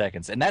 6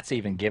 seconds, and that's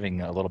even giving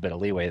a little bit of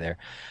leeway there.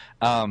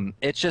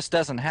 It just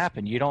doesn't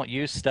happen. You don't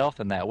use stealth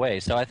in that way.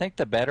 So I think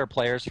the better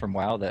players from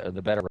WoW,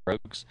 the better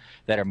rogues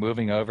that are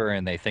moving over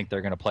and they think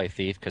they're going to play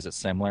Thief because it's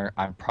similar,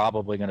 I'm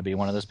probably going to be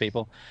one of those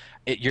people.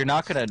 You're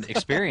not going to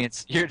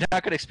experience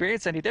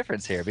any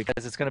difference here,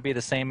 because it's going to be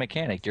the same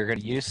mechanic. You're going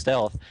to use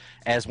stealth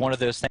as one of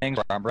those things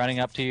where I'm running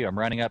up to you, I'm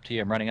running up to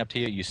you, I'm running up to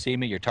you, you see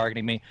me, you're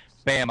targeting me,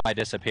 bam, I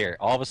disappear.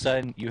 All of a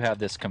sudden, you have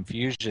this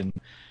confusion,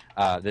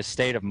 this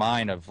state of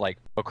mind of like,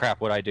 oh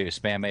crap, what do I do?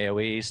 Spam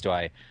AoEs? Do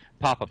I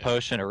pop a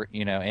potion, or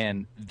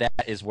and that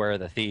is where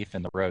the thief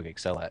and the rogue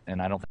excel at,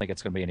 and I don't think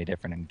it's going to be any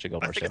different in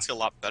Jiggle. I think it's a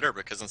lot better,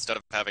 because instead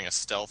of having a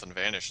stealth and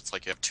vanish, it's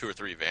like you have 2 or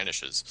 3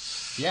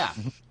 vanishes. Yeah.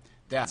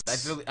 Yeah,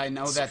 I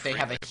know that they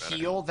have a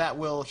heal that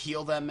will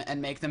heal them and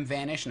make them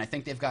vanish, and I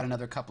think they've got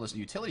another couple of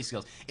utility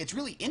skills. It's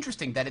really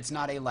interesting that it's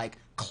not a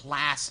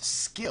class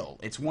skill.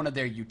 It's one of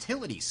their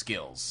utility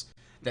skills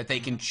that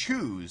they can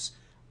choose,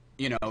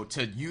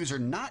 to use or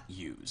not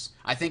use.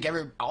 I think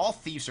all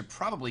thieves are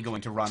probably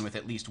going to run with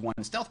at least 1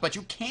 stealth, but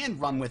you can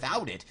run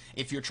without it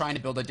if you're trying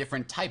to build a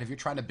different type. If you're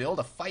trying to build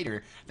a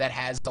fighter that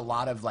has a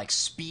lot of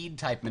speed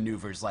type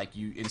maneuvers,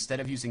 instead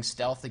of using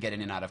stealth to get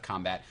in and out of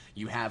combat,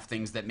 you have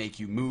things that make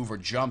you move or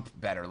jump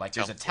better.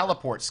 There's a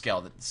teleport skill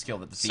that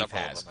the thief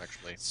has. Them,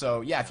 actually. So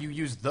yeah, if you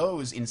use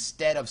those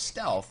instead of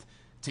stealth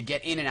to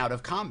get in and out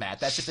of combat,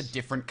 that's just a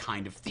different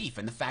kind of thief.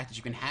 And the fact that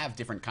you can have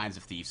different kinds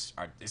of thieves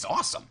is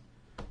awesome.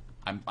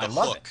 I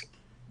love it.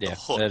 The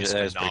hook is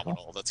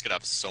phenomenal. Cool. That's gonna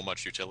have so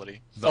much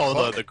utility.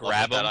 The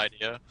grab that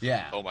idea.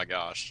 Yeah. Oh my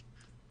gosh,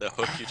 the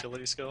hook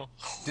utility skill.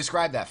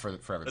 Describe that for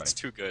everybody. That's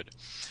too good.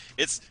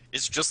 It's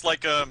just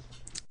like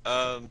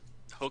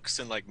hooks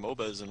in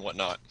MOBAs and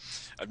whatnot.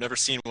 I've never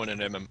seen one in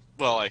MM.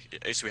 Well, I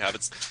guess we have.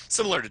 It's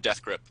similar to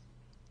Death Grip.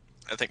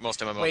 I think most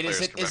MMO players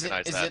can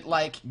recognize that. Is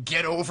it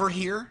get over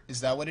here?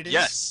 Is that what it is?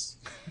 Yes.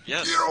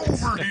 Get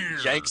over here.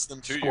 Yanks them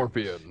to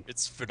Scorpion. you.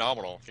 It's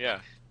phenomenal. Yeah.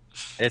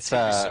 It's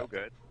so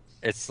good.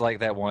 It's like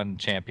that one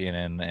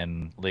champion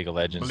in League of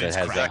Legends that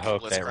has that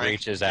hook that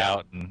reaches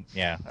out, and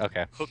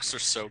okay. Hooks are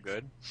so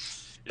good.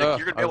 You're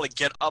gonna be able to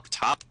get up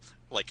top,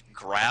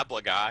 grab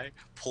a guy,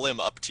 pull him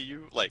up to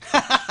you,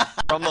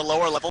 from the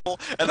lower level,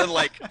 and then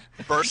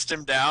burst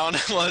him down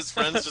while his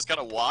friends just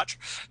gotta watch.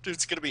 Dude,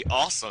 it's gonna be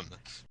awesome.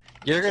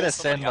 You're gonna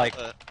send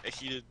a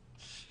heated.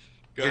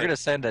 You're gonna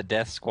send a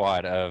death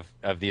squad of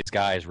these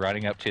guys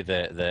running up to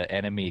the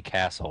enemy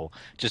castle,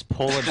 just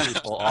pulling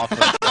people off.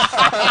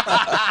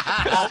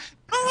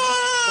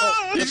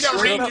 You've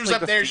got rangers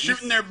up there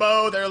shooting their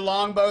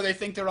longbow. They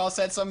think they're all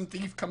set. Some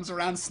thief comes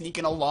around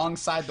sneaking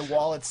alongside the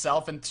wall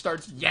itself and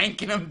starts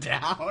yanking them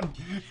down.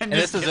 And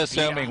this is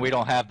assuming we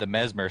don't have the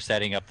Mesmer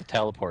setting up the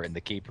teleport in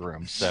the keep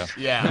room. So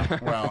yeah,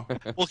 well.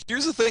 Well,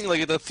 here's the thing.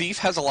 The thief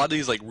has a lot of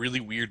these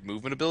really weird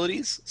movement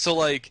abilities.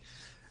 So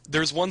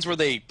there's ones where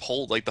they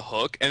pull the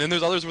hook, and then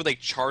there's others where they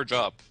charge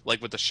up,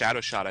 with the shadow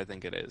shot, I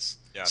think it is.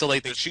 Yeah, so they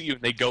shoot you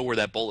and they go where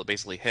that bullet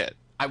basically hit.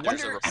 I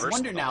wonder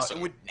now,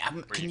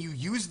 can you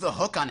use the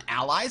hook on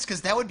allies?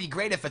 Because that would be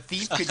great if a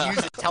thief could use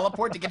a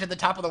teleport to get to the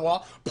top of the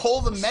wall,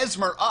 pull the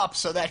Mesmer up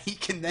so that he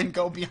can then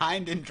go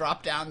behind and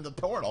drop down the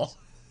portal.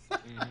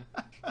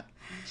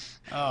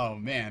 Oh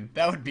man,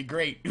 that would be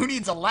great. Who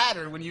needs a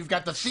ladder when you've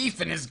got the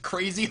thief and his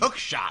crazy hook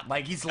shot?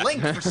 He's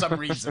linked for some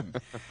reason.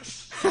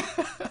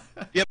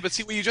 Yeah, but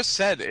see what you just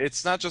said.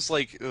 It's not just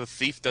the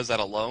thief does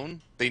that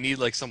alone. They need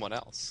someone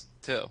else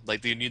too.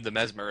 You need the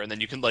Mesmer, and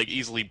then you can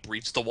easily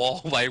breach the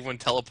wall by everyone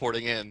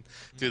teleporting in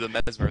through the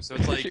Mesmer. So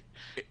it's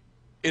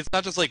it's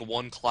not just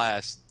one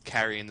class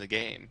carrying the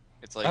game.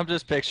 It's I'm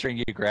just picturing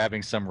you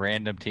grabbing some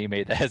random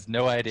teammate that has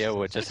no idea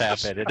what just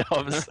happened, and all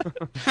of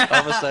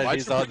a sudden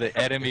he's on the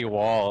enemy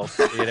wall,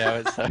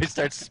 and so he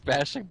starts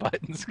smashing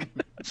buttons.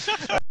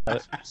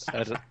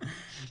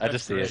 I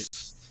just see it.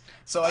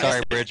 So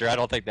sorry, Bridger. I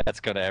don't think that's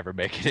gonna ever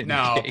make it in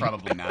No, the game.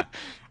 probably not.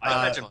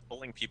 I imagine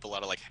pulling people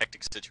out of like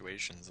hectic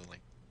situations and like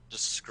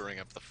just screwing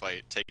up the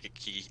fight. Take a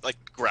key, like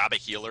grab a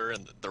healer,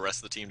 and the rest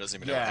of the team doesn't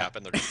even know what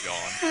happened. They're just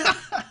gone.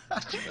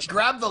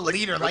 Grab the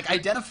leader, like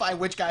identify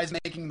which guy's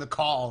making the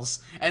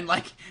calls, and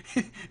like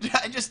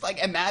just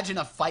like imagine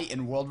a fight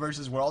in World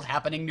versus World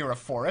happening near a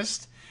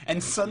forest,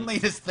 and suddenly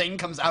this thing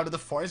comes out of the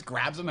forest,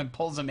 grabs him, and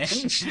pulls him in.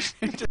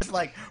 Just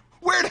like,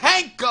 where'd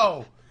Hank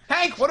go?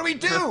 Hank, what do we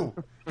do?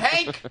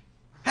 Hank.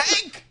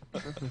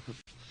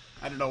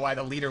 I don't know why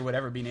the leader would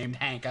ever be named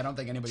Hank. I don't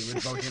think anybody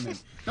would vote him in.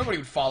 Nobody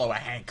would follow a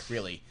Hank,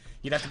 really.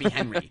 You'd have to be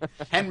Henry.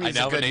 Henry's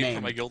a good name.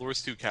 For my Guild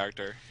Wars 2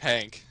 character,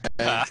 Hank.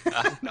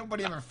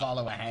 Nobody ever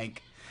follow a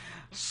Hank.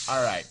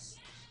 All right.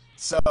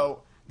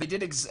 So they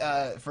did,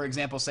 for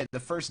example, say the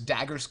first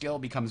dagger skill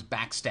becomes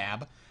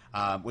backstab,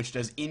 which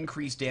does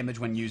increased damage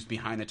when used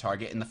behind the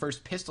target, and the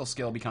first pistol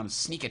skill becomes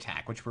sneak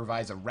attack, which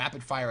provides a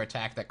rapid-fire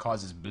attack that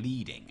causes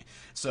bleeding.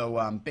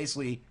 So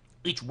basically,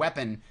 each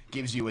weapon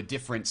gives you a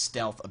different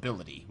stealth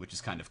ability, which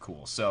is kind of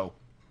cool. So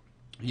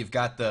you've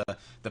got the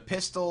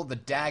pistol, the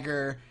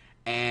dagger,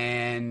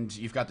 and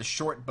you've got the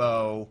short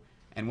bow,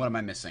 and what am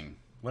I missing?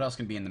 What else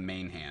can be in the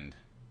main hand?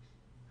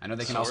 I know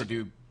they can also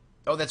do...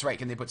 Oh, that's right.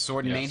 Can they put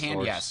sword in main hand?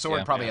 Swords. Yeah,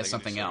 sword probably has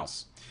something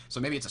else. So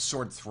maybe it's a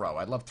sword throw.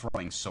 I love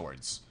throwing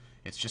swords.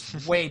 It's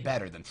just way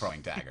better than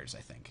throwing daggers,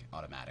 I think,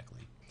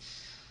 automatically.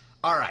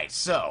 All right,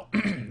 so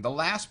the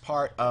last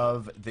part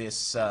of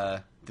this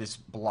this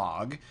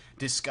blog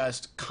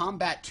discussed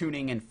combat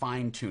tuning and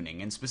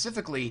fine-tuning, and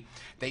specifically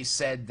they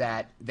said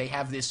that they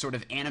have this sort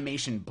of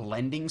animation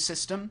blending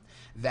system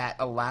that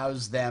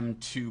allows them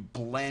to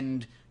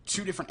blend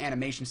two different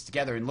animations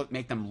together and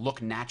make them look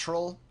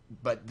natural,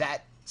 but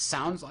that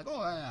sounds like,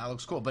 oh, that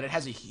looks cool, but it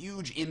has a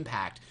huge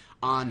impact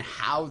on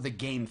how the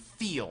game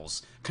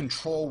feels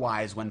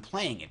control-wise when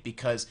playing it,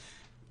 because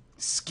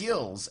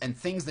skills and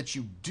things that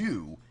you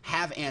do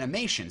have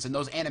animations, and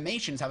those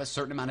animations have a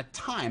certain amount of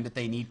time that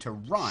they need to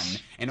run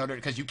in order,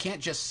 because you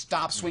can't just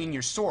stop swinging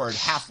your sword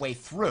halfway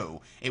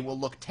through. It will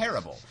look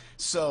terrible.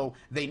 So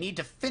they need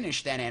to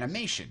finish that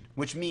animation,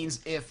 which means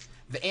if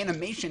the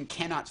animation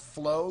cannot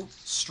flow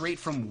straight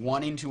from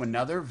one into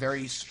another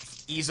very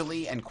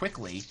easily and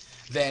quickly,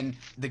 then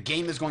the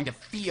game is going to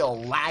feel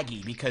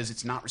laggy because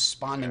it's not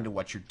responding to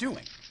what you're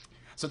doing.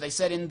 So they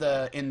said in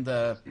the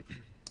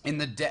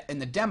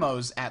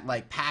demos at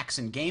like PAX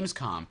and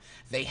Gamescom,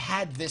 they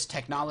had this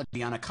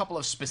technology on a couple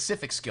of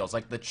specific skills,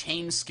 like the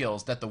chain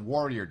skills that the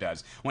warrior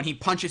does. When he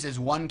punches his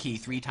one key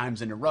 3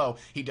 times in a row,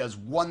 he does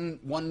one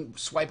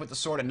swipe with the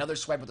sword, another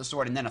swipe with the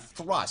sword, and then a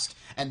thrust.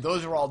 And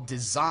those are all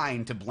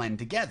designed to blend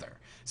together.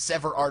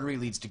 Sever artery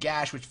leads to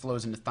gash, which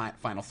flows into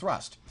final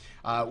thrust.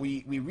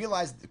 We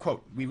realized,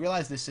 quote, we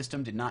realized this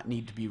system did not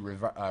need to be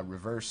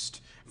reserved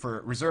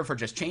for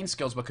just chain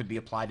skills, but could be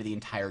applied to the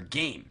entire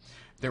game.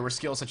 There were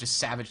skills such as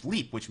Savage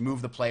Leap, which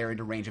moved the player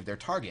into range of their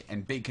target,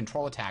 and big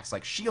control attacks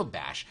like Shield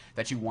Bash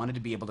that you wanted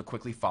to be able to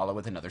quickly follow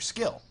with another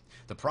skill.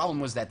 The problem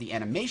was that the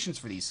animations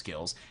for these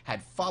skills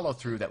had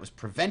follow-through that was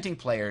preventing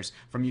players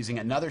from using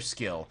another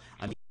skill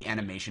until the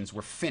animations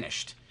were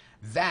finished.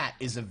 That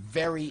is a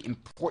very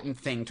important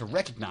thing to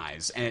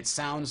recognize, and it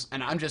sounds,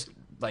 and I'm just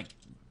like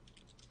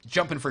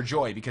jumping for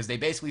joy, because they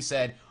basically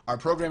said our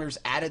programmers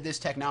added this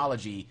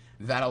technology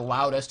that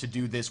allowed us to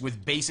do this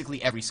with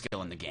basically every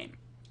skill in the game.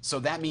 So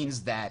that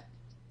means that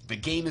the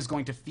game is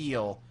going to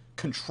feel,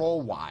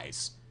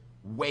 control-wise,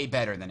 way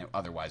better than it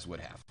otherwise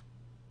would have.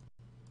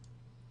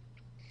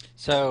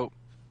 So,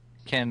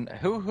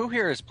 who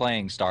here is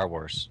playing Star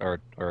Wars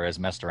or has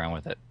messed around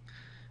with it?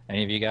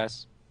 Any of you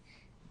guys?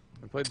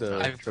 I played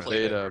the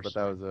beta, but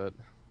that was it.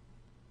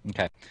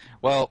 Okay.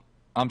 Well,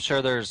 I'm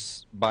sure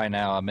there's by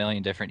now a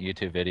million different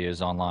YouTube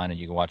videos online and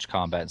you can watch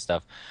combat and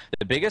stuff.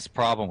 The biggest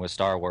problem with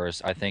Star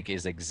Wars, I think,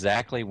 is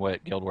exactly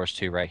what Guild Wars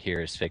 2 right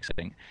here is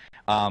fixing.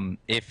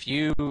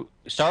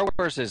 Star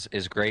Wars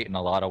is great in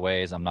a lot of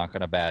ways. I'm not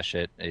going to bash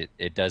it.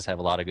 It does have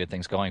a lot of good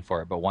things going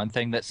for it. But one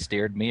thing that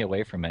steered me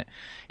away from it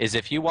is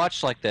if you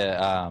watch like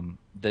the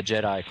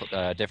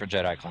Jedi, different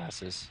Jedi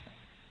classes,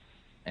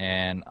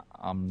 and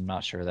I'm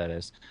not sure that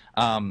is.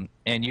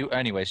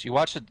 Anyways, you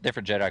watch the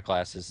different Jedi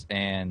classes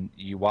and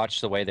you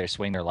watch the way they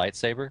swing their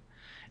lightsaber.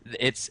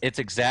 It's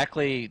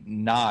exactly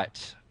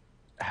not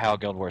how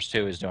Guild Wars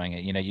 2 is doing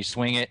it. You know, you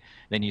swing it,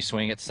 then you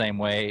swing it the same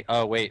way.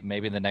 Oh wait,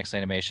 maybe the next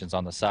animation's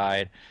on the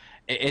side.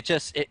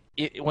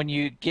 When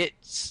you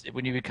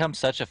become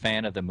such a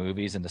fan of the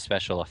movies and the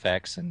special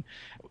effects, and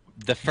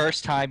the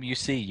first time you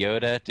see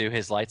Yoda do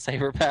his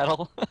lightsaber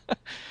battle,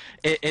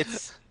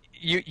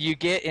 you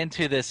get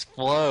into this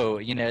flow,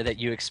 you know, that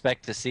you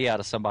expect to see out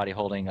of somebody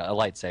holding a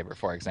lightsaber,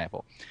 for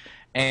example.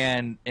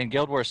 And in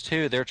Guild Wars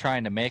 2, they're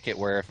trying to make it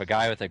where if a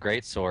guy with a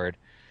greatsword,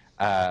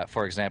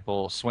 for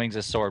example, swings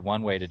his sword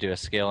one way to do a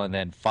skill and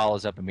then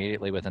follows up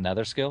immediately with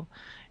another skill,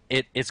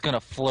 it's going to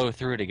flow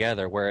through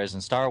together. Whereas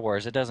in Star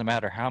Wars, it doesn't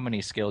matter how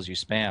many skills you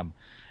spam.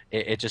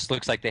 it just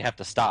looks like they have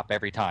to stop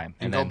every time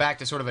and then go back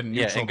to sort of a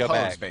neutral and go pose,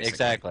 back. basically.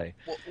 Exactly.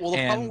 Well,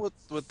 the problem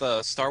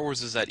with Star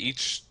Wars is that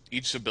each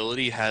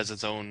ability has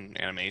its own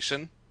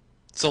animation.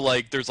 So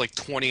like there's like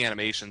 20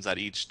 animations that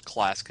each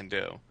class can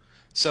do.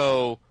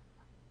 So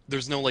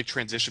there's no like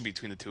transition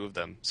between the two of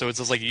them. So it's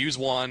just like you use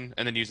one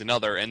and then use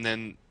another, and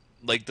then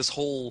like this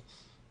whole,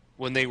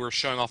 when they were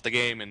showing off the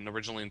game and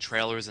originally in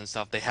trailers and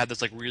stuff, they had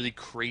this like really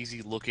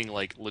crazy looking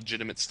like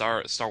legitimate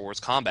Star Wars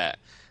combat.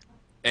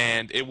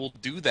 And it will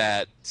do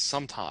that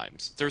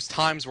sometimes. There's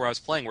times where I was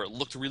playing where it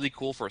looked really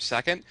cool for a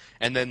second,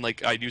 and then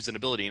like I'd use an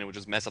ability and it would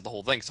just mess up the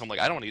whole thing. So I'm like,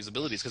 I don't want to use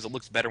abilities because it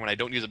looks better when I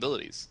don't use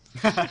abilities.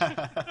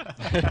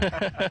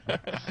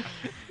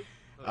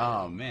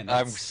 Oh man,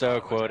 I'm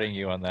so quoting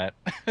you on that.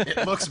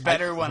 It looks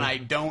better when I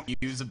don't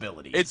use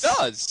abilities. It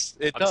does.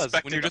 It I'm does.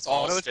 expecting When you're just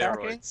all auto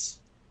attacking. steroids.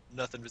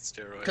 Nothing but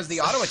steroids. Because the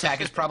auto attack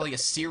is probably a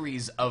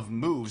series of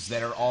moves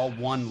that are all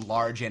one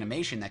large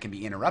animation that can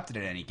be interrupted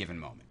at any given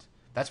moment.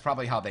 That's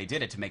probably how they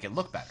did it to make it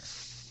look better.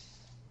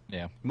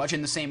 Yeah. Much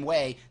in the same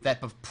way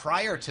that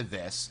prior to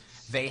this,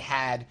 they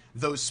had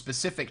those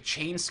specific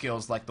chain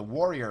skills like the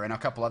warrior and a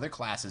couple other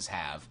classes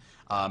have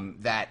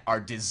that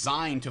are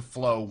designed to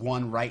flow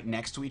one right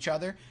next to each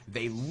other.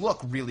 They look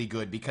really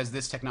good because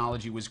this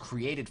technology was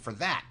created for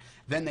that.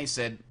 Then they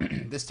said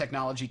this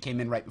technology came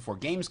in right before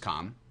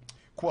Gamescom.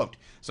 Quote,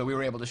 so we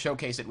were able to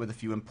showcase it with a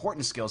few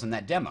important skills in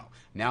that demo.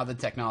 Now the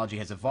technology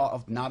has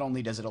evolved. Not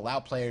only does it allow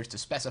players to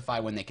specify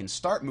when they can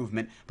start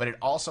movement, but it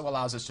also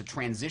allows us to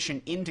transition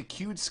into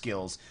queued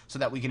skills so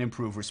that we can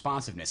improve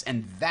responsiveness.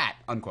 And that,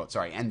 unquote,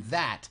 sorry, and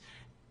that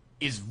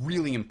is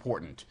really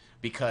important.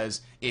 Because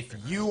if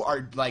you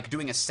are like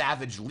doing a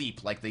savage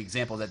leap, like the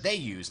example that they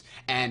used,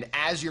 and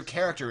as your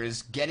character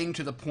is getting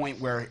to the point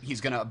where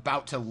he's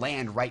about to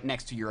land right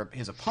next to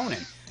his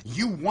opponent,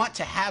 you want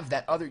to have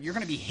that other. You're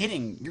going to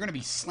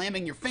be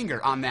slamming your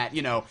finger on that,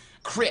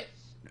 crit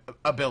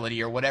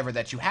ability or whatever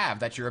that you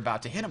have that you're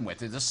about to hit him with.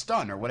 There's a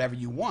stun or whatever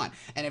you want,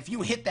 and if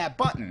you hit that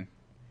button,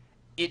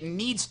 it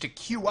needs to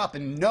queue up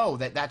and know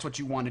that that's what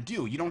you want to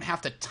do. You don't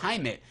have to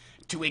time it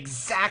to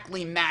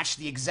exactly match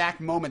the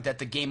exact moment that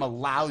the game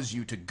allows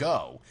you to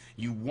go.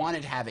 You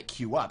want to have it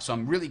queue up. So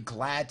I'm really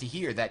glad to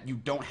hear that you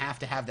don't have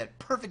to have that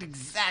perfect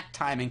exact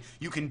timing.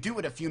 You can do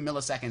it a few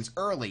milliseconds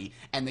early,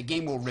 and the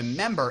game will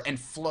remember and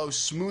flow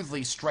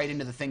smoothly straight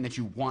into the thing that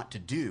you want to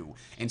do,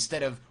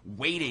 instead of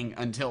waiting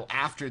until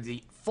after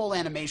the full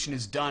animation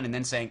is done and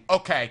then saying,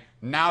 okay,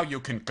 now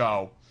you can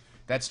go.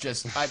 That's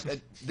just,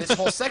 this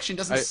whole section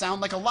doesn't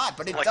sound like a lot,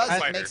 but it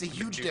does. It makes a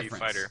huge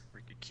difference.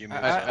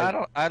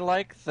 I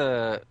like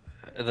the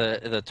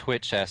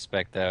Twitch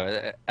aspect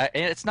though.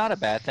 It's not a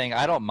bad thing.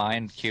 I don't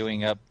mind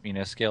queuing up,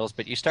 skills,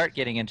 but you start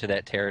getting into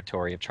that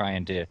territory of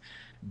trying to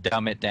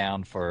dumb it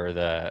down for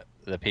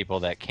the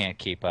people that can't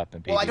keep up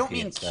in PvP. Well, I don't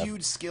mean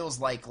queued skills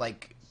like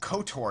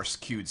KOTOR's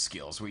queued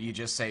skills, where you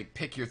just say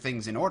pick your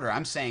things in order.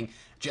 I'm saying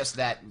just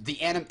that the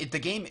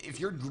game, if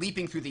you're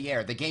leaping through the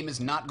air, the game is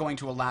not going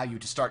to allow you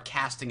to start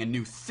casting a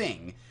new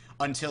thing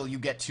until you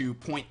get to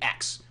point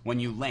X when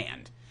you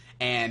land.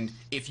 And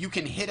if you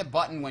can hit a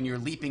button when you're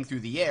leaping through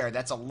the air,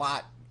 that's a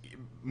lot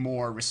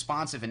more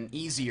responsive and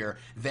easier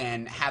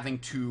than having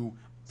to,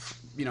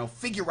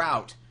 figure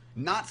out,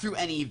 not through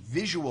any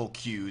visual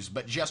cues,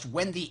 but just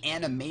when the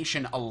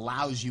animation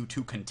allows you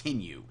to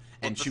continue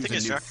and choose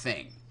a new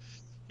thing.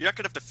 You're not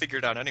going to have to figure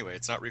it out anyway.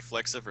 It's not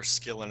reflexive or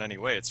skill in any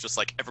way. It's just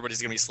like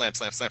everybody's going to be slam,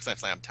 slam, slam, slam,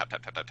 slam, tap,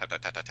 tap, tap, tap, tap,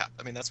 tap, tap, tap, tap.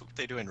 I mean, that's what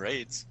they do in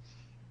raids.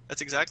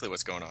 That's exactly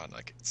what's going on.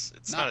 Like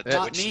it's not a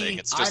Twitch thing.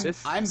 It's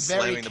just I'm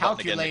very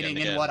calculating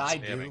in what I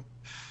do.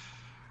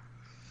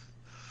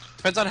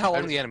 Depends on how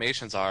long the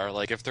animations are.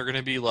 Like if they're going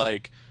to be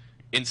like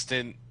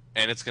instant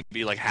and it's going to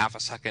be like half a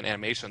second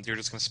animations, you're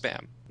just going to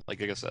spam, like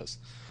Giga says.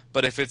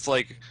 But if it's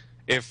like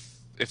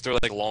if they're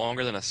like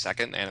longer than a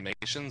second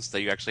animations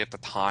that you actually have to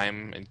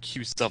time and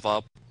queue stuff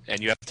up and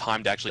you have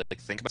time to actually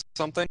like think about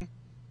something,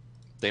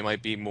 they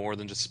might be more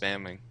than just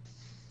spamming,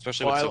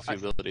 especially with so few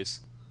abilities.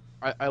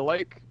 I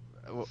like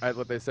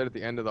what they said at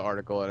the end of the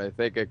article, and I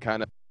think it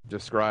kind of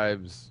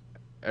describes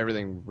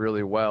everything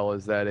really well,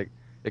 is that it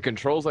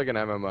controls like an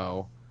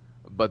MMO,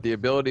 but the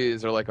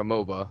abilities are like a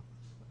MOBA,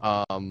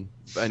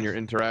 and your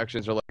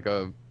interactions are like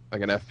an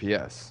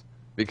FPS.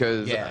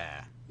 Because,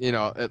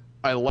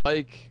 I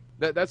like...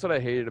 That's what I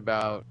hated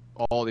about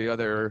all the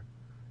other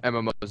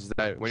MMOs, is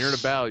that when you're in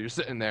a battle, you're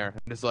sitting there,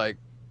 and it's like,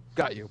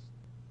 got you.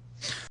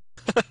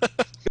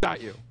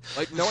 Got you.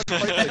 Like, no one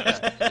fights like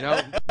that.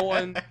 No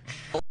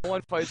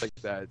one fights like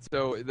that.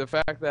 So the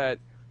fact that,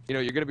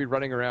 you're going to be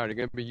running around, you're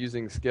going to be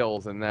using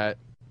skills, and that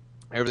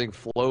everything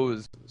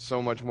flows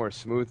so much more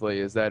smoothly,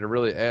 is that it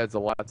really adds a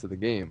lot to the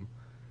game.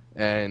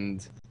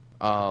 And,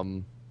 I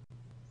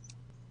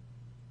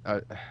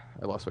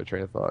lost my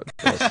train of thought.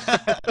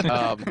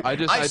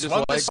 I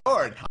swung the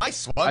sword. I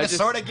swung the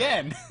sword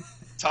again.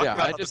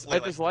 I just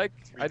like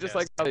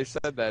how they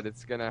said that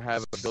it's gonna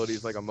have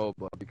abilities like a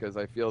MOBA, because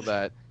I feel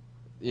that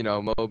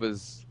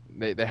MOBAs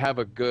they have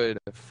a good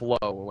flow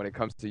when it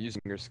comes to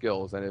using your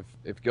skills, and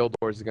if Guild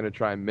Wars is gonna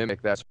try and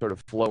mimic that sort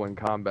of flow in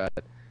combat,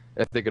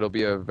 I think it'll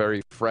be a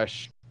very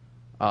fresh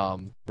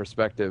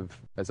perspective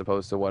as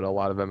opposed to what a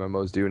lot of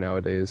MMOs do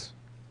nowadays.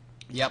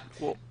 Yep.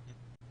 Well,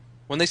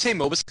 when they say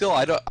MOBA skill,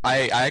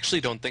 I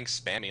actually don't think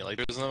spammy. Like,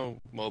 there's no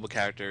MOBA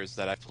characters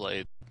that I've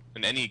played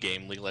in any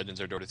game, League of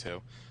Legends or Dota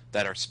 2,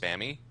 that are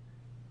spammy.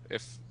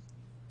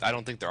 I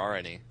don't think there are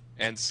any.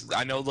 And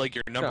I know, like,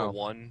 your number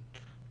one.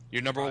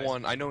 Your number Rise.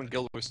 one, I know in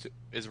Guild Wars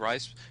is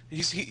Rise.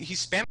 He's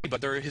spammy,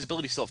 but his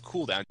abilities still have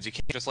cooldowns. You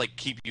can't just like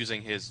keep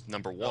using his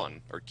number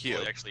one or Q.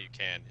 Well, actually, you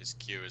can. His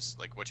Q is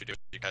like what you do.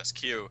 You cast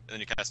Q, and then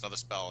you cast another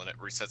spell, and it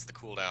resets the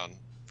cooldown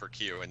for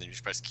Q, and then you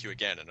just press Q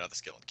again, and another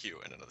skill and Q,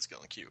 and another skill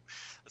and Q.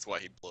 That's why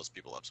he blows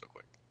people up so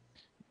quick.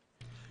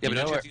 Yeah, but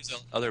don't you have to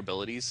use other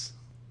abilities?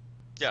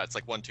 Yeah, it's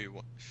like 1, 2,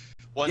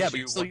 1. Yeah, two, but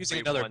you're still one, using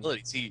three, another one,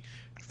 ability.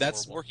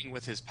 That's working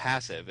with his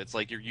passive. It's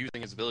like you're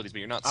using his abilities, but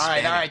you're not. All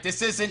right.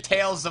 This isn't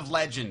Tales of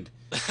Legend.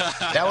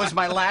 That was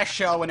my last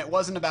show, and it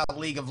wasn't about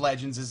League of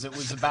Legends. It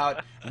was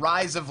about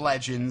Rise of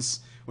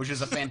Legends, which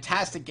is a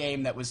fantastic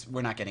game.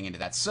 We're not getting into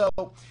that. So,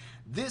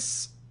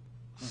 this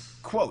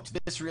quote,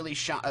 this really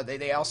shot.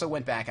 They also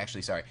went back.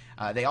 Actually, sorry.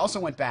 They also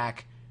went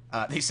back.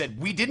 They said,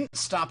 we didn't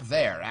stop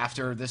there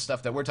after this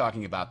stuff that we're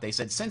talking about. They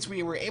said, since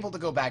we were able to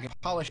go back and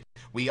polish it,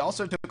 we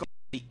also took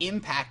the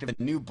impact of the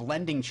new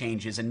blending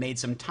changes and made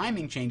some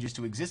timing changes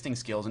to existing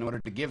skills in order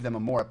to give them a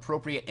more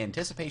appropriate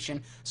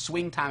anticipation,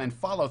 swing time, and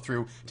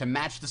follow-through to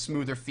match the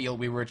smoother feel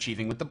we were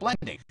achieving with the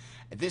blending.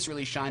 This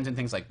really shines in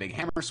things like big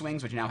hammer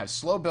swings, which now have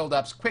slow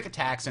build-ups, quick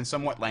attacks, and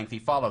somewhat lengthy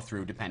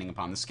follow-through depending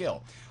upon the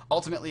skill.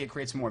 Ultimately, it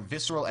creates a more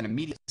visceral and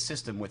immediate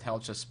system with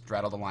helps us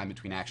straddle the line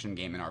between action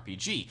game and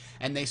RPG.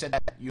 And they said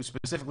that you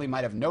specifically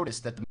might have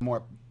noticed that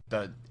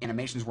the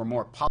animations were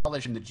more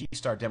polished in the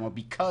G-Star demo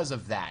because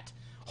of that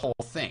whole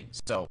thing.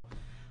 So,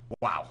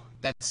 wow,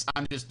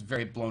 I'm just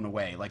very blown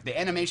away. Like, the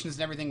animations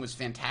and everything was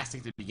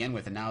fantastic to begin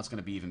with, and now it's going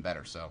to be even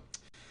better. So,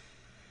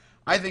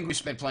 I think we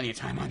spent plenty of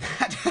time on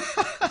that.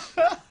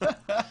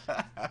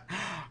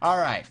 All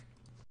right.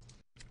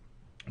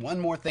 One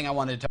more thing I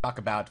wanted to talk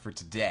about for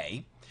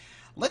today.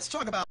 Let's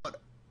talk about...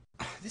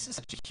 This is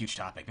such a huge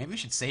topic. Maybe we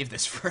should save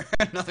this for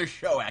another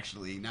show,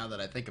 actually, now that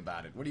I think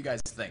about it. What do you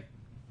guys think?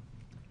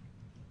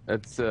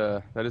 That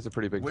is a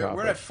pretty big topic.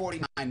 We're at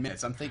 49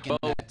 minutes. I'm thinking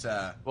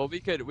well, we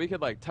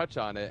could like touch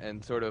on it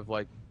and sort of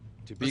like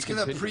to be. Let's give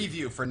a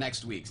preview for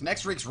next week's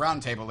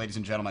Roundtable, ladies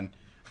and gentlemen.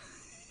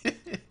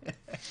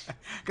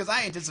 Because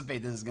I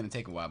anticipate this is going to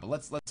take a while, but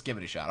let's give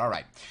it a shot. All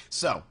right.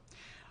 So,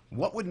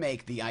 what would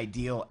make the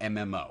ideal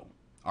MMO,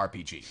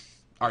 RPG,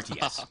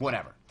 RTS,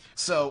 whatever?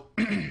 So,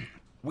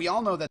 we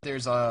all know that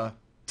there's a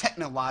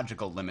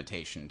technological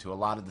limitation to a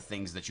lot of the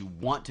things that you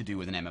want to do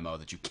with an MMO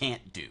that you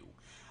can't do.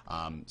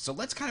 So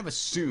let's kind of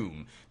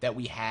assume that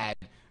we had,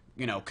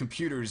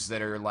 computers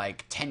that are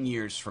like 10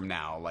 years from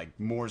now, like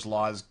Moore's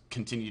laws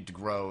continued to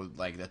grow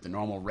like at the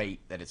normal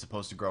rate that it's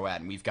supposed to grow at,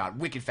 and we've got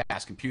wicked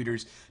fast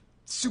computers,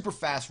 super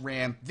fast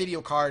RAM,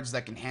 video cards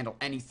that can handle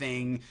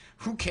anything.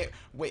 Who cares?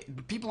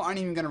 Wait, people aren't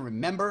even going to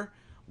remember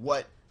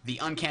what the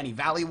Uncanny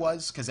Valley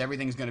was because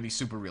everything's going to be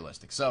super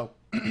realistic. So,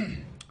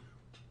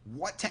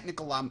 what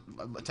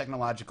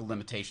technological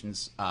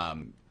limitations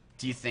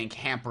do you think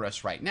hamper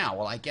us right now?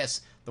 Well, I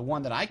guess the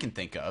one that I can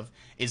think of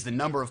is the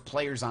number of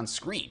players on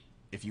screen.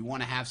 If you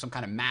want to have some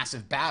kind of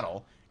massive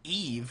battle,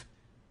 EVE,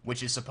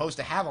 which is supposed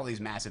to have all these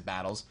massive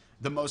battles,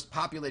 the most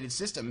populated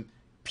system,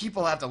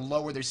 people have to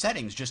lower their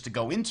settings just to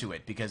go into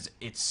it because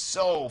it's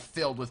so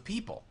filled with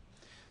people.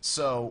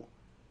 So,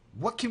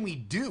 what can we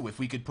do if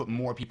we could put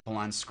more people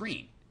on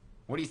screen?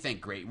 What do you think,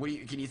 Great?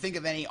 Can you think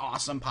of any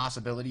awesome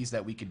possibilities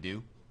that we could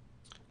do?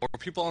 More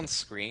people on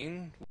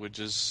screen would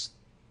just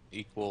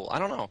equal. I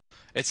don't know.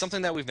 It's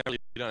something that we've never really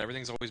done.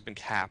 Everything's always been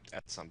capped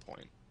at some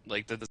point.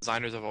 Like the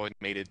designers have always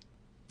made it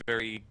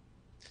very,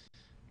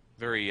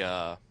 very.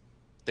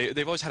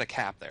 They've always had a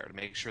cap there to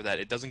make sure that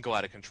it doesn't go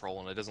out of control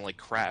and it doesn't like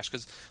crash.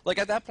 Because like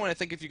at that point, I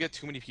think if you get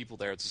too many people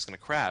there, it's just gonna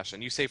crash.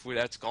 And you say if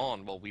that's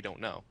gone, well, we don't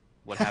know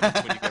what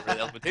happens when you get rid of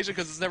the limitation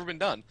because it's never been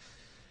done.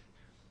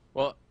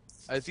 Well,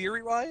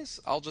 theory-wise,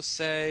 I'll just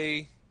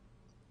say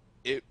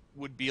it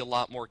would be a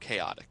lot more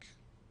chaotic.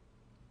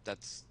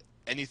 That's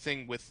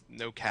anything with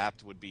no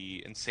capped would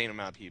be insane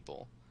amount of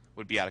people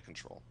would be out of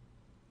control.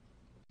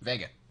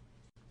 Vega.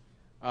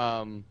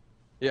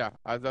 Yeah,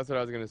 that's what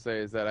I was gonna say.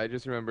 Is that I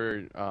just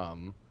remember, I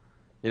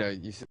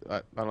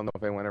don't know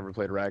if anyone ever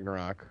played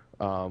Ragnarok,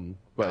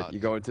 but you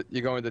go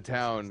into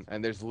town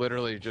and there's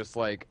literally just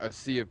like a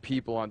sea of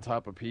people on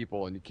top of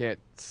people and you can't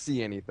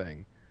see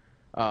anything.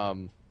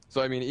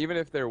 So I mean, even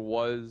if there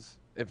was.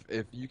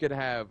 If you could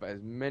have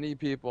as many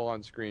people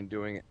on screen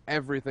doing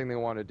everything they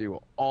want to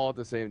do all at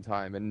the same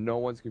time and no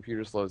one's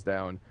computer slows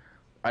down,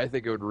 I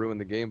think it would ruin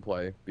the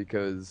gameplay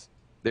because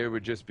there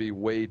would just be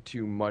way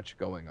too much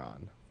going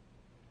on.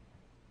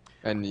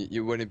 And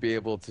you wouldn't be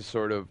able to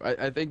sort of...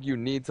 I think you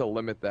need to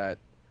limit that,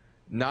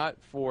 not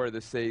for the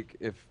sake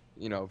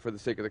for the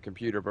sake of the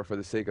computer, but for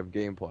the sake of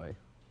gameplay.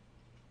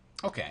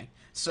 Okay.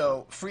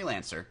 So,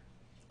 Freelancer,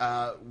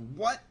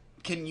 what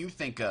can you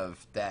think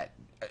of that...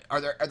 Are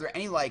there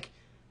any, like,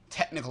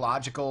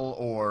 technological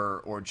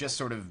or just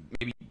sort of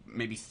maybe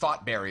maybe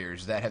thought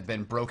barriers that have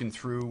been broken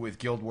through with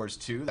Guild Wars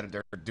 2, that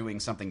they're doing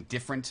something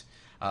different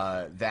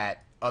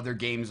that other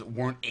games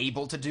weren't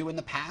able to do in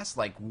the past?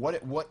 Like,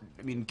 what?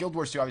 I mean, Guild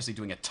Wars 2 obviously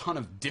doing a ton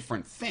of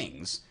different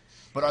things,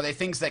 but are they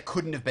things that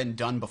couldn't have been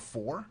done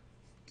before?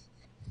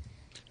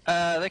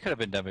 They could have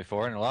been done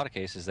before. In a lot of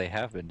cases, they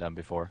have been done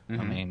before.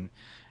 I mean,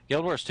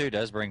 Guild Wars 2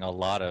 does bring a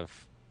lot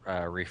of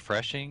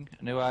refreshing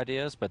new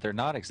ideas, but they're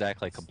not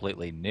exactly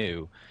completely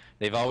new.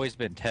 They've always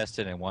been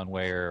tested in one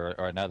way or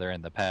another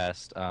in the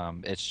past.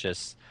 It's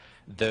just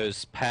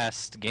those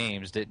past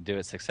games didn't do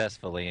it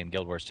successfully, and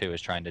Guild Wars 2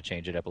 is trying to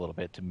change it up a little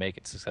bit to make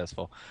it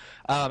successful.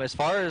 As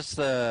far as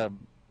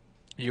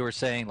you were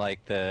saying,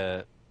 like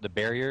the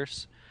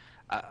barriers,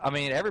 I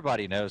mean,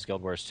 everybody knows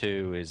Guild Wars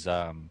 2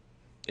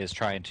 is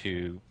trying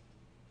to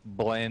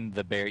blend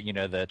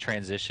the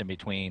transition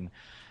between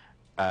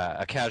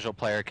a casual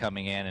player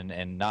coming in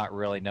and not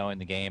really knowing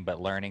the game but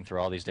learning through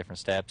all these different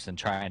steps and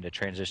trying to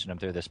transition them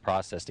through this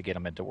process to get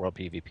them into World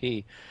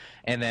PvP.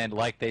 And then,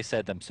 like they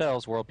said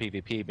themselves, World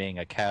PvP being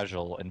a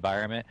casual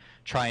environment,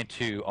 trying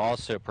to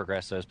also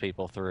progress those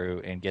people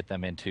through and get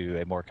them into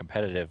a more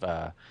competitive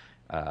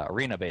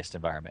arena-based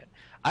environment.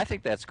 I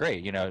think that's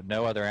great. You know,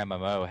 no other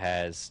MMO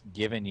has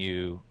given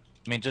you,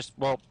 I mean,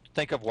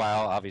 think of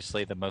WoW,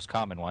 obviously the most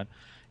common one.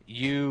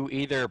 You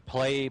either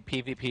play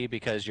PvP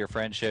because your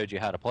friend showed you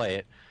how to play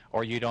it,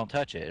 or you don't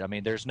touch it. I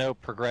mean, there's no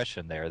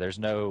progression there. There's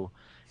no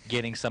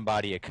getting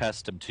somebody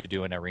accustomed to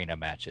doing arena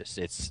matches.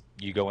 It's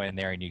you go in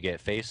there and you get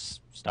face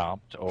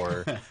stomped,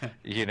 or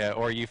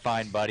or you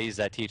find buddies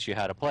that teach you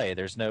how to play.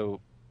 There's no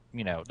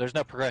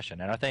progression.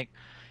 And I think,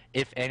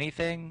 if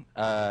anything,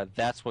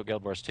 that's what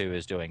Guild Wars 2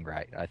 is doing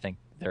right. I think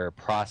their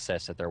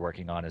process that they're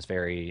working on is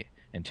very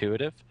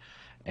intuitive,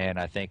 and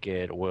I think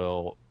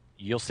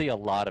you'll see a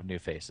lot of new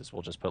faces.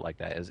 We'll just put it like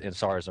that. As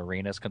far as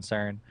arena is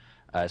concerned,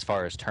 as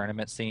far as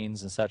tournament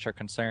scenes and such are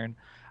concerned,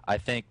 I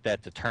think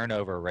that the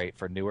turnover rate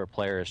for newer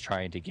players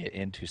trying to get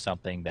into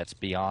something that's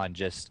beyond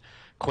just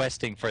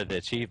questing for the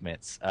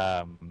achievements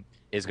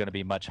is going to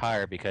be much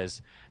higher,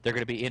 because they're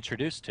going to be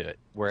introduced to it,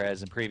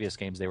 whereas in previous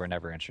games they were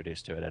never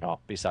introduced to it at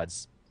all,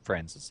 besides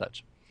friends and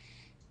such.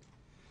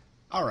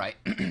 All right.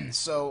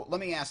 So let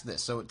me ask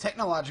this. So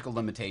technological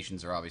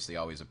limitations are obviously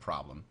always a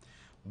problem.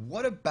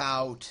 What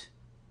about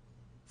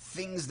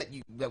things that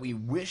we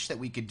wish that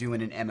we could do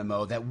in an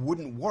MMO that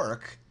wouldn't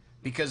work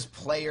because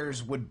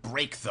players would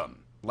break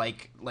them?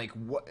 Like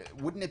what?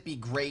 Wouldn't it be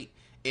great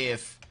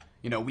if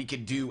we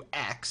could do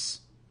X,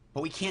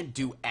 but we can't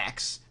do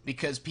X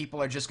because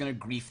people are just going to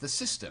grief the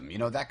system?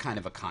 That kind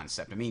of a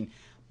concept. I mean,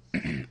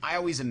 I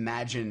always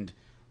imagined,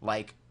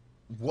 like,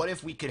 what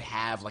if we could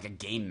have like a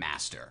game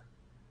master,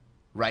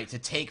 right, to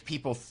take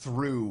people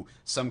through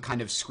some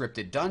kind of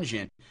scripted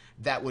dungeon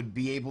that would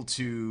be able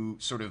to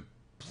sort of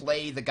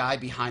play the guy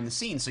behind the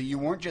scenes, so you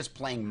weren't just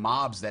playing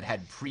mobs that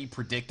had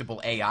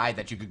pre-predictable AI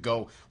that you could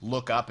go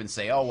look up and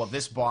say, oh, well,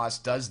 this boss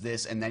does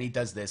this, and then he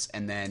does this,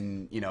 and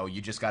then,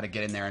 you just got to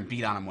get in there and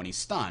beat on him when he's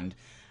stunned.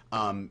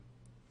 Wouldn't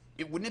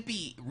it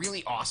be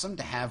really awesome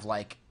to have,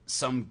 like,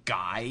 some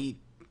guy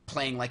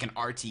playing, like, an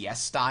RTS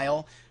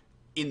style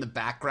in the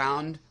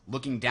background,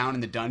 looking down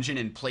in the dungeon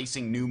and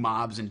placing new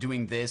mobs and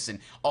doing this, and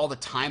all the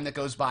time that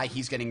goes by,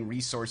 he's getting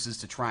resources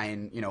to try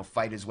and,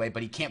 fight his way,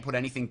 but he can't put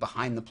anything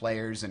behind the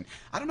players. And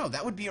I don't know,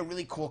 that would be a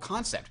really cool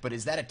concept. But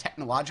is that a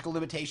technological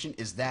limitation?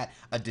 Is that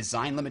a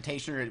design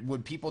limitation, or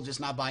would people just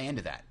not buy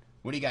into that?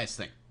 What do you guys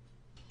think?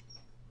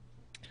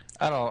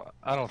 I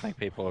don't think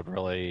people would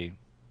really.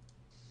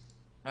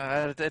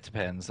 It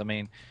depends. I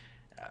mean,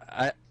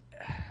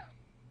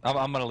 I'm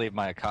going to leave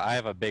I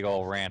have a big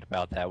old rant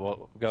about that.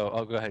 I'll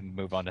go ahead and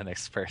move on to the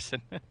next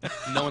person.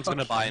 No one's going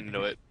to buy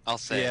into it. I'll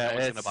say no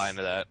one's going to buy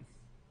into that.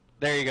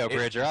 There you go,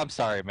 Bridger. I'm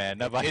sorry, man.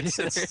 Nobody.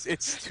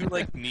 It's too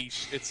like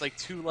niche. It's like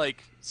too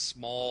like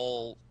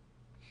small.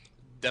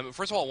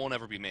 First of all, it won't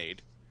ever be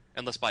made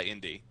unless by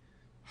indie,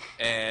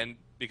 and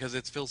because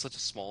it feels such a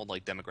small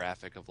like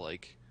demographic of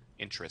like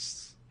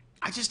interests.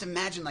 I just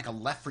imagine like a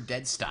Left 4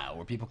 Dead style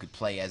where people could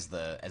play as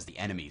the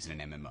enemies in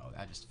an MMO.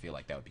 I just feel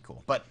like that would be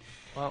cool. But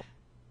well,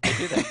 they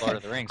do that in Lord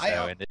of the Rings,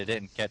 though, and it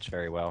didn't catch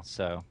very well.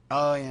 So.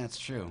 Oh yeah, that's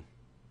true.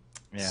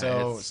 Yeah,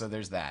 so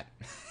there's that.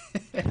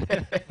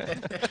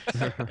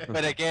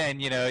 But again,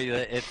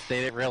 they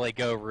didn't really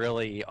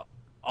go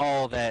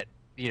all that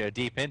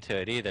deep into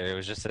it either. It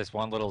was just this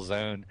one little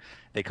zone.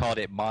 They called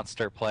it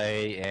Monster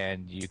Play,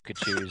 and you could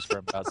choose from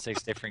about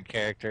 6 different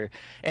characters.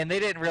 And they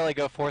didn't really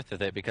go forth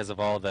with it because of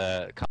all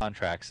the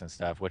contracts and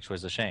stuff, which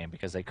was a shame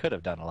because they could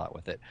have done a lot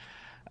with it.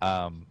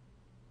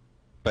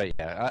 But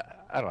yeah,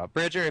 I don't know.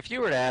 Bridger, if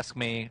you were to ask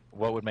me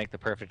what would make the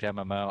perfect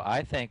MMO,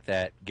 I think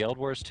that Guild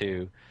Wars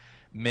 2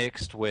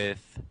 mixed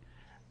with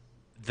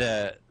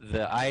the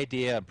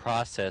idea and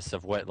process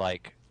of what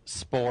like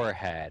Spore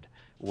had,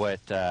 what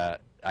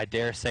I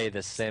dare say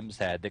the Sims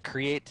had, the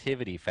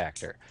creativity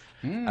factor.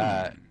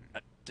 Okay,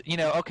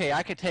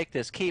 I could take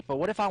this keep, but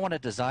what if I want to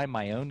design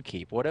my own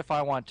keep? What if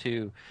I want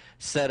to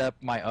set up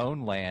my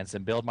own lands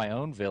and build my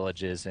own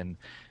villages and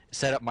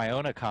set up my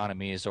own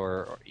economies?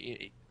 Or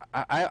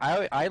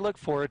I look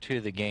forward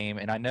to the game,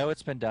 and I know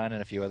it's been done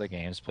in a few other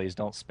games. Please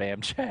don't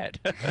spam chat.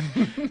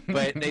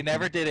 But they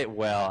never did it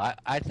well.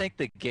 I think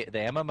the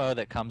MMO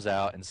that comes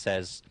out and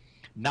says,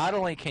 not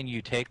only can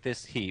you take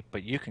this heap,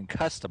 but you can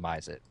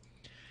customize it.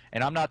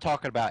 And I'm not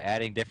talking about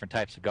adding different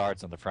types of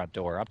guards on the front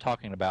door. I'm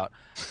talking about,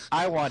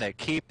 I want a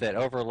keep that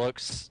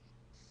overlooks,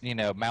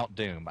 Mount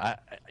Doom.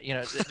 You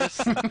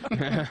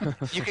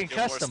can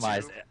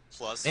customize it.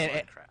 Plus and,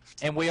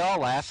 Minecraft. and we all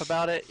laugh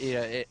about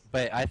it,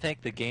 but I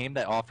think the game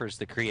that offers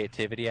the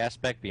creativity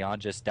aspect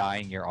beyond just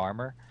dyeing your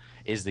armor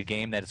is the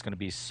game that is going to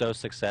be so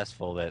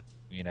successful that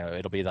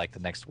it'll be like the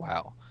next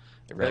WoW.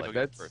 It really.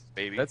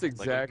 That's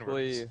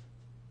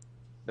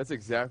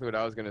exactly what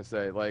I was gonna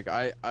say. Like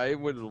I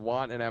would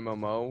want an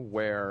MMO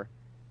where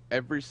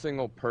every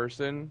single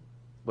person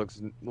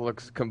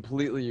looks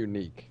completely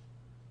unique.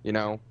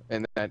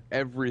 And that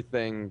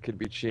everything could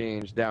be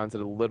changed down to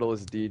the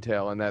littlest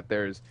detail, and that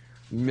there's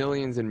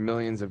millions and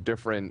millions of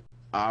different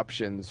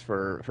options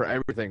for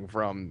everything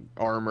from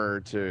armor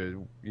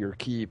to your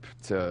keep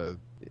to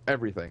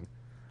everything.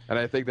 And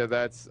I think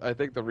I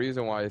think the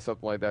reason why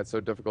something like that's so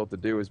difficult to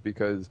do is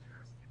because,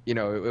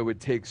 it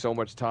would take so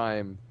much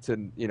time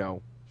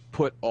to,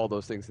 put all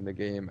those things in the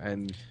game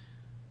and,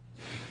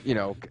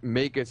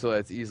 make it so that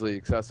it's easily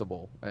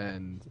accessible.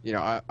 And,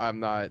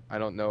 I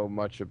don't know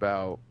much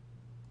about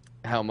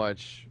how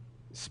much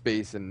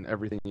space and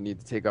everything you need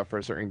to take up for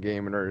a certain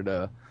game in order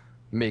to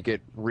make it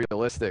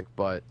realistic,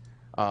 but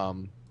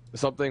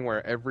something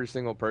where every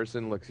single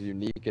person looks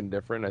unique and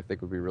different, I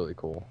think would be really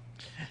cool.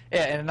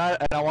 Yeah, and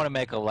I want to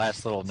make a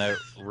last little note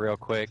real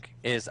quick,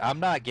 is I'm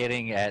not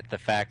getting at the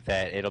fact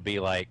that it'll be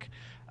like,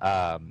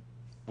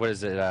 what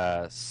is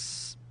it,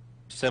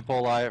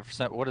 Simple Life,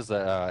 what is the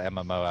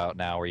MMO out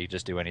now where you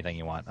just do anything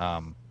you want?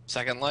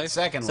 Second Life?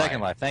 Second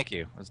Life, thank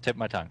you. Let's tip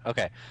my tongue.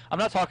 Okay. I'm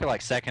not talking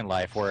like Second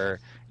Life where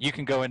you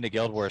can go into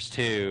Guild Wars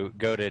 2,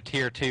 go to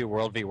Tier 2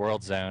 World v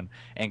World Zone,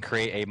 and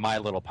create a My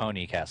Little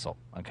Pony castle,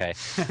 okay?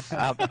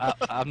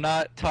 I'm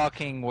not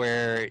talking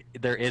where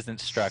there isn't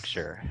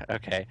structure,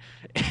 okay?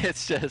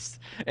 It's just,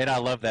 and I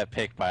love that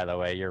pic, by the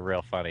way. You're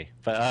real funny.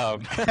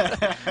 But,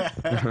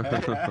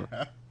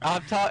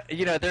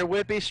 there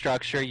would be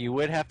structure. You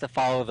would have to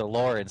follow the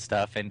lore and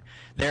stuff, and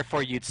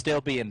therefore you'd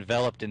still be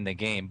enveloped in the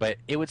game, but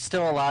it would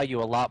still allow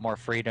you a lot more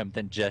freedom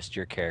than just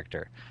your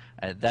character.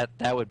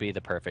 That would be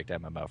the perfect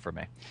MMO for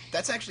me.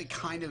 That's actually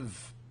kind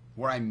of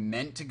where I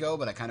meant to go,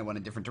 but I kind of went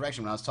a different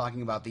direction when I was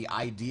talking about the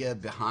idea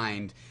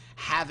behind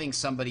having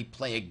somebody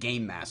play a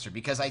game master,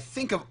 because I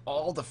think of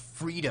all the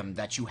freedom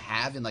that you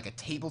have in like a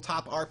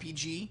tabletop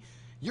RPG.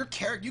 Your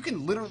character, you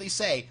can literally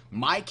say,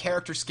 my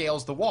character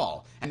scales the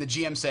wall, and the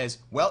GM says,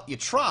 well, you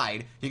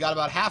tried, you got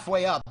about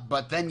halfway up,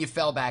 but then you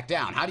fell back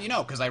down. How do you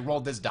know? Because I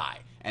rolled this die,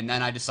 and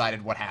then I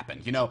decided what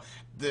happened.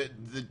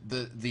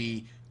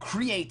 The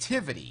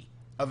creativity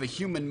of a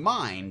human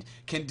mind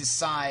can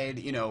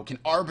decide, can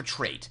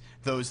arbitrate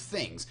those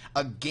things.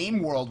 A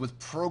game world with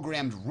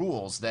programmed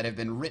rules that have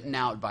been written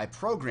out by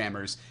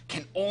programmers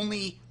can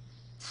only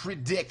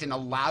predict and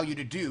allow you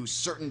to do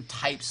certain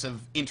types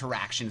of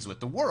interactions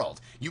with the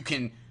world. You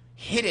can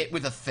hit it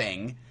with a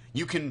thing,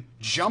 you can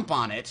jump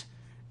on it,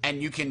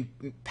 and you can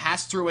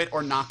pass through it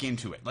or knock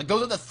into it. Like,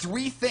 those are the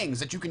three things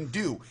that you can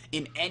do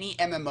in any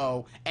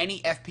MMO, any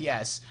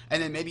FPS,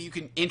 and then maybe you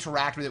can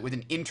interact with it with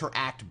an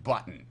interact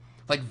button.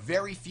 Like,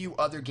 very few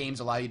other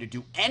games allow you to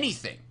do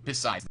anything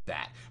besides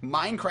that.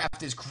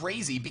 Minecraft is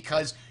crazy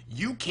because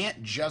you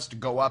can't just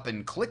go up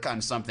and click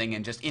on something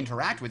and just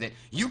interact with it.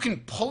 You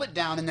can pull it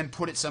down and then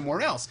put it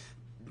somewhere else.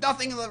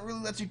 Nothing really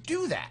lets you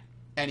do that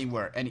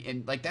anywhere.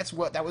 And like,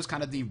 that was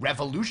kind of the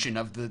revolution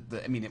of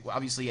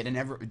obviously it had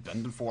never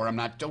done before.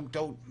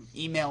 Don't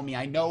email me.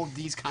 I know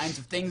these kinds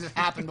of things have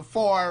happened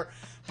before,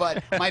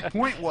 but my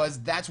point was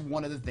that's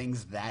one of the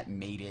things that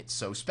made it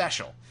so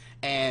special.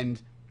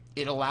 And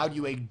it allowed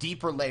you a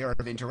deeper layer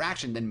of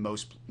interaction than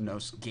most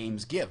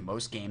games give.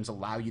 Most games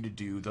allow you to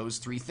do those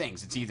three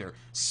things. It's either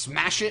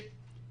smash it,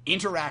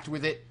 interact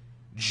with it,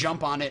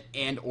 jump on it,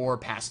 and or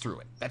pass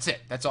through it. That's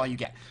it. That's all you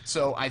get.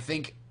 So I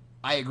think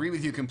I agree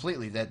with you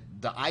completely that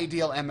the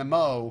ideal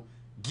MMO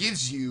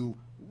gives you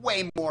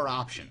way more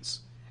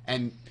options.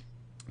 And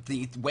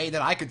the way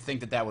that I could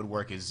think that would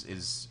work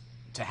is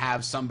to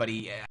have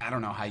somebody, I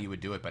don't know how you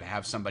would do it, but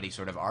have somebody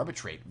sort of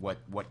arbitrate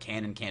what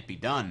can and can't be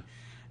done.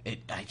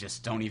 I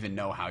just don't even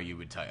know how you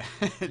would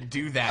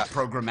do that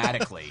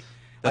programmatically.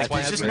 There's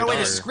just no way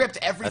to script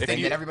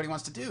everything that everybody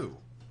wants to do.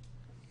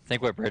 I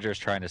think what Bridger's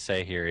trying to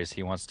say here is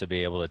he wants to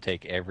be able to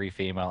take every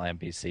female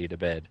NPC to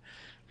bed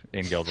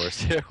in Guild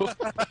Wars 2.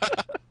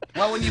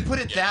 Well, when you put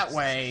it that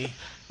way,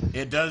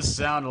 it does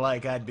sound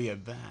like I'd be a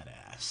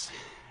badass.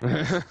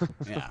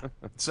 Yeah.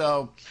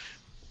 So,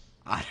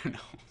 I don't know.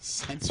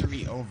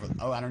 Sensory over...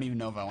 Oh, I don't even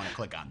know if I want to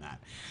click on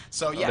that.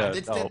 So, yeah,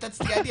 that's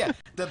the idea.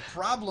 The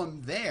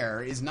problem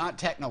there is not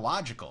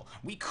technological.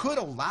 We could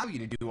allow you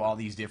to do all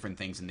these different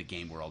things in the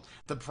game world.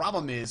 The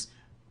problem is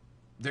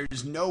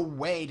there's no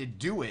way to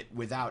do it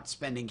without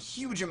spending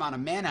huge amount of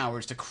man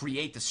hours to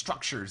create the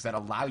structures that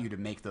allow you to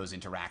make those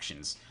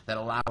interactions, that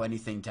allow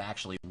anything to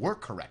actually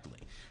work correctly.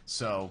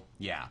 So,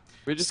 yeah.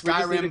 We just need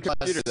a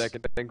computer that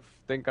can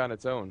think on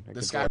its own.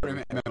 The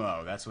Skyrim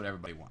MMO, that's what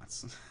everybody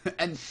wants.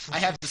 And I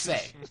have to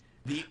say,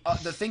 the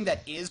thing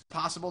that is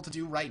possible to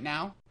do right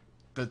now,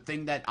 the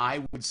thing that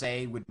I would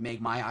say would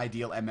make my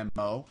ideal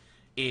MMO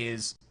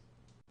is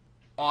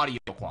audio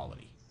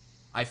quality.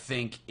 I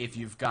think if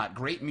you've got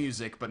great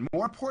music, but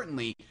more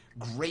importantly,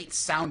 great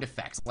sound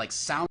effects, like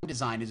sound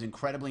design is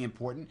incredibly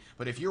important,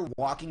 but if you're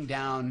walking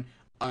down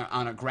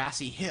on a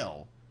grassy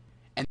hill,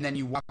 and then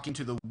you walk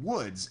into the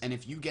woods, and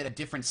if you get a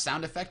different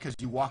sound effect because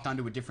you walked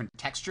onto a different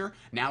texture,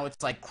 now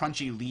it's like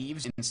crunchy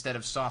leaves instead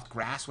of soft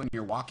grass when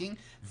you're walking,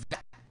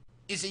 that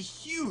is a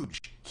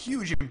huge,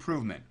 huge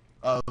improvement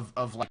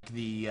of like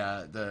the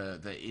I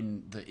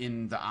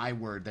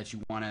word that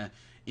you want to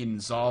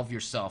involve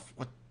yourself.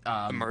 What?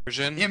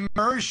 Immersion.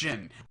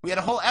 Immersion. We had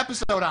a whole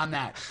episode on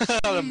that.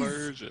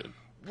 Immersion.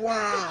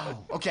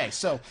 Wow. Okay,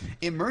 so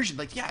immersion,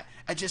 like, yeah,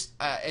 I just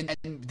and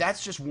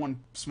that's just one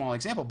small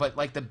example, but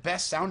like the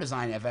best sound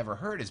design I've ever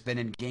heard has been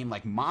in a game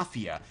like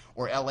Mafia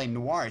or LA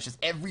Noire. It's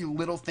just every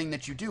little thing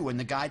that you do. When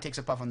the guy takes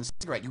a puff on the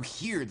cigarette, you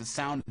hear the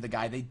sound of the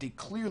guy. They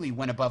clearly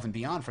went above and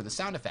beyond for the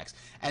sound effects.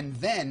 And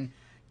then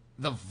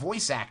the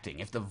voice acting.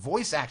 If the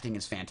voice acting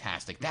is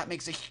fantastic, that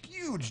makes a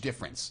huge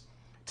difference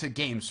to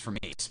games for me,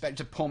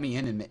 to pull me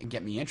in and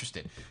get me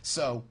interested.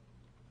 So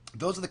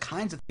those are the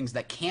kinds of things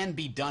that can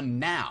be done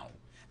now.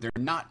 They're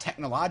not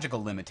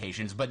technological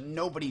limitations, but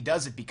nobody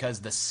does it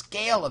because the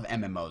scale of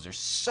MMOs are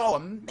so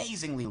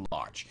amazingly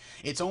large.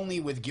 It's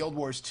only with Guild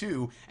Wars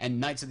 2 and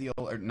Knights of the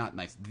Old, or not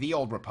Knights, the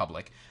Old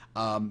Republic,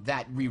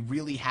 that we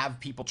really have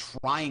people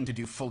trying to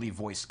do fully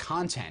voiced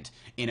content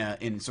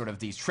in sort of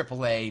these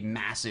AAA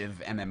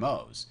massive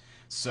MMOs.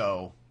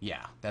 So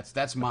yeah,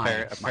 that's my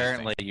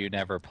apparently my you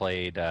never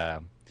played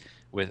the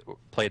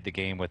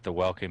game with the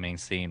welcoming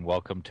scene,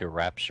 "Welcome to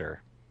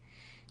Rapture."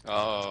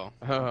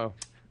 Oh.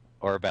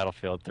 Or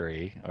Battlefield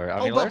 3. Or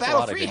well,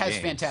 Battlefield 3 has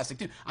fantastic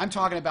too. I'm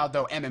talking about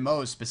though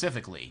MMOs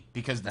specifically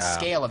because the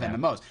scale of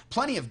MMOs.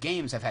 Plenty of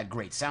games have had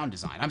great sound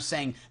design. I'm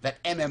saying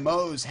that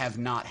MMOs have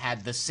not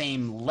had the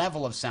same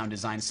level of sound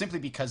design simply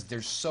because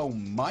there's so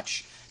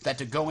much that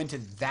to go into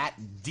that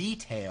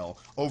detail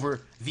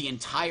over the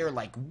entire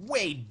like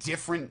way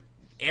different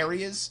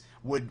areas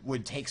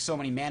would take so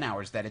many man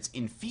hours that it's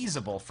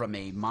infeasible from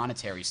a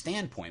monetary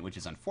standpoint, which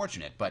is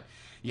unfortunate. But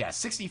yeah,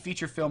 60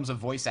 feature films of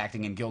voice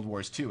acting in Guild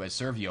Wars 2, as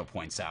Servio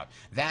points out.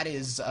 That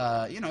is,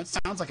 it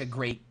sounds like a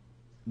great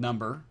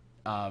number.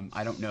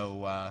 I don't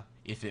know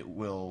if it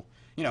will,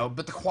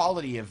 but the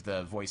quality of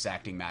the voice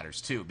acting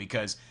matters too,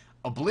 because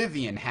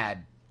Oblivion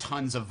had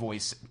tons of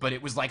voice, but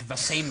it was like the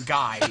same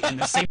guy and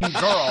the same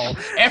girl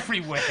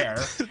everywhere.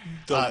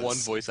 The one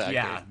voice actor.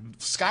 Yeah,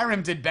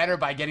 Skyrim did better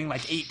by getting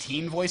like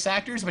 18 voice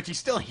actors, but you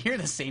still hear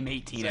the same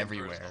 18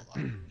 everywhere.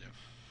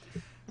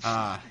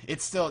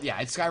 It's still,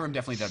 Skyrim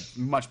definitely did a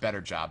much better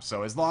job.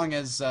 So as long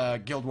as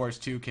Guild Wars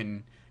 2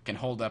 can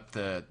hold up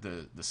the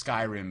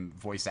Skyrim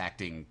voice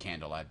acting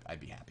candle, I'd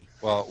be happy.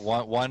 Well,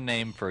 one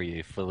name for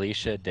you,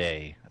 Felicia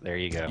Day. There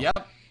you go.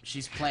 Yep.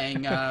 She's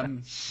playing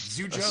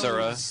Zujo.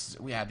 Asura.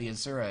 Yeah, the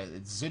Asura.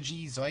 It's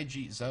Zoji,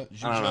 Zujo.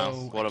 I don't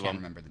know. One of them. I can't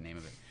remember the name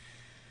of it.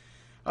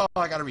 Oh,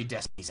 I gotta read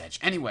Destiny's Edge.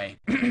 Anyway,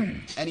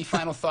 any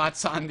final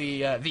thoughts on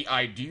the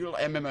ideal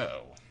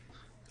MMO?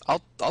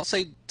 I'll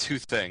say two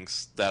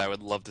things that I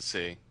would love to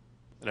see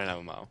in an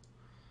MMO.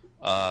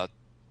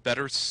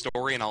 Better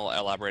story, and I'll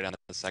elaborate on it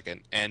in a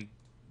second, and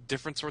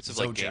different sorts of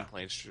like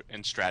gameplay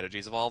and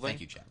strategies evolving.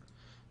 Thank you, Chad.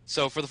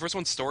 So for the first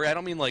one, story, I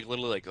don't mean like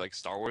literally like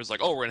Star Wars, like,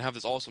 oh, we're gonna have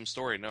this awesome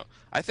story. No,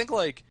 I think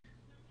like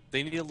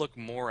they need to look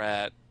more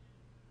at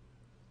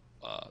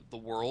the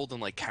world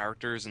and like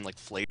characters and like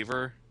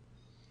flavor,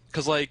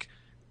 because like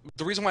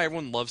the reason why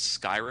everyone loves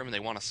Skyrim and they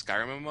want a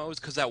Skyrim MMO is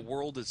because that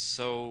world is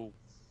so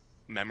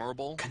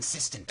memorable,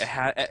 consistent.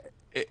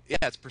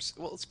 It's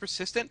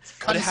persistent,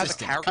 but it has a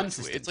character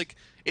to it. It's like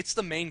it's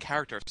the main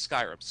character of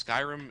Skyrim.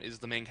 Skyrim is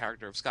the main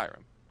character of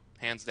Skyrim,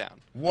 hands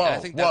down.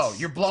 Whoa,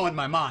 you're blowing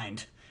my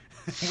mind.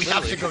 We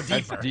have to go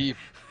deeper. That's deep.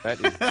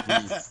 That is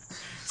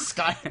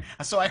deep.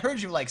 So I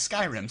heard you like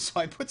Skyrim, so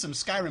I put some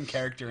Skyrim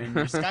character in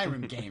your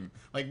Skyrim game.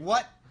 Like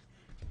what?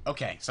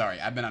 Okay, sorry,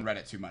 I've been on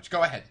Reddit too much.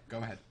 Go ahead.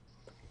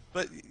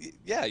 But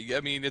yeah,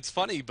 I mean, it's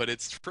funny, but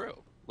it's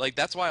true. Like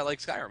that's why I like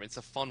Skyrim. It's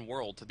a fun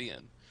world to be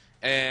in,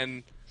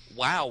 and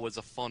WoW was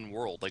a fun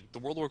world. Like the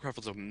World of Warcraft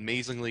was an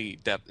amazingly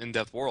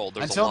in-depth world.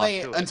 Until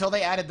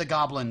they added the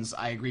goblins,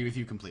 I agree with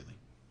you completely.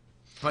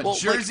 But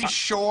Jersey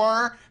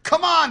Shore,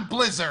 come on,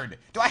 Blizzard!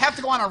 Do I have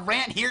to go on a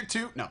rant here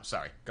too? No,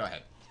 sorry. Go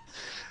ahead.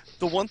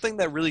 The one thing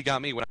that really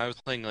got me when I was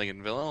playing like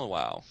in Vanilla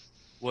WoW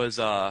was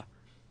I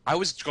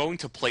was going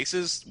to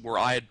places where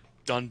I had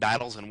done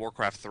battles in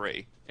Warcraft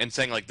 3 and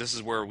saying like this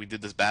is where we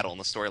did this battle in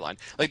the storyline.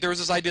 Like there was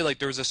this idea, like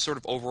there was this sort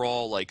of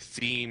overall like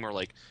theme or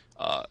like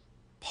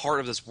part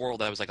of this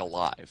world that was like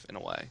alive in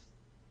a way.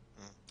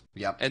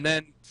 Yep. And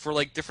then for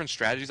like different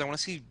strategies, I want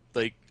to see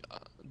like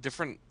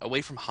different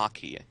away from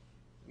hockey.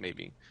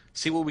 maybe.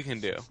 See what we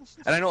can do.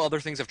 And I know other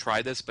things have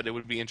tried this, but it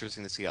would be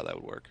interesting to see how that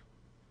would work.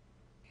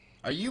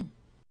 Are you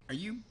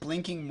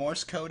blinking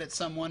Morse code at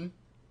someone,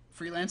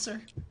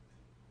 freelancer?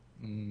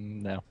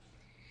 No.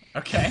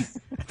 Okay.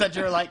 I thought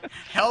you were like,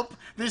 help!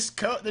 This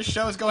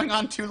show is going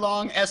on too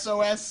long.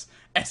 SOS,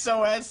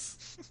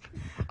 SOS.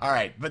 All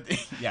right, but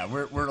yeah,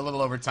 we're a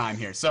little over time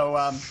here. So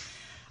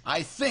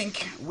I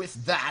think with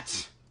that,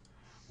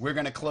 we're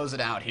gonna close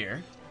it out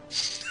here.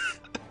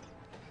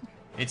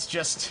 It's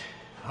just,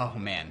 oh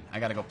man, I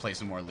gotta go play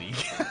some more League.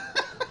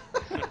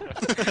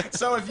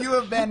 So if you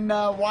have been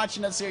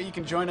watching us here, you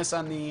can join us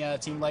on the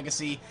Team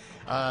Legacy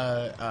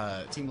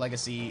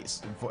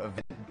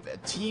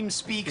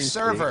TeamSpeak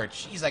server.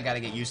 Jeez, I gotta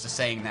get used to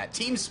saying that.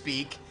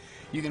 TeamSpeak.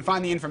 You can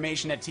find the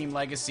information at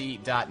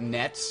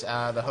teamlegacy.net.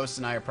 The host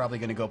and I are probably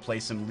going to go play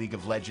some League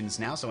of Legends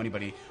now, so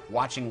anybody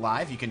watching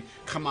live, you can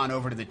come on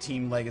over to the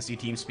Team Legacy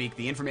TeamSpeak.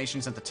 The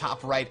information's at the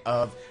top right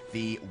of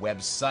the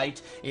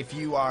website. If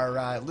you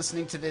are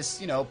listening to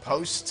this,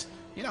 post,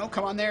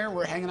 come on there.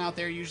 We're hanging out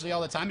there usually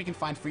all the time. You can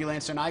find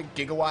Freelancer and I.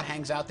 Gigawatt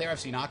hangs out there.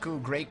 I've seen Aku,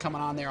 great,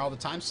 coming on there all the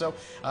time. So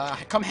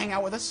come hang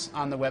out with us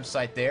on the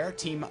website there.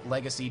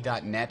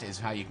 teamlegacy.net is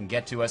how you can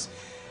get to us.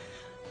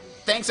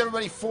 Thanks,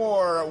 everybody,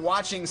 for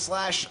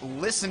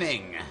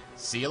watching/listening.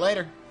 See you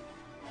later.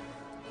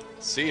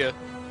 See ya.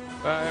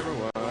 Bye,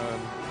 everyone.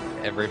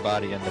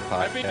 Everybody in the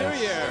podcast. Happy New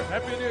Year.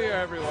 Happy New Year,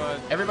 everyone.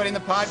 Everybody in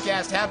the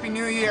podcast, Happy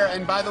New Year.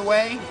 And by the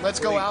way, let's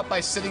go out by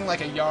sitting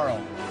like a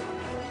Jarl.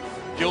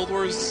 Guild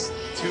Wars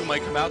 2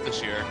 might come out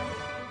this year.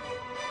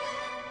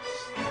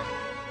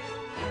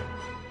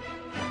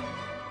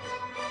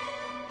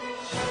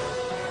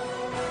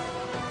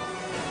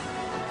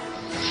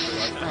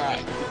 All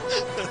right.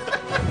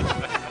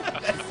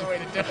 That's the way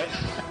to do it.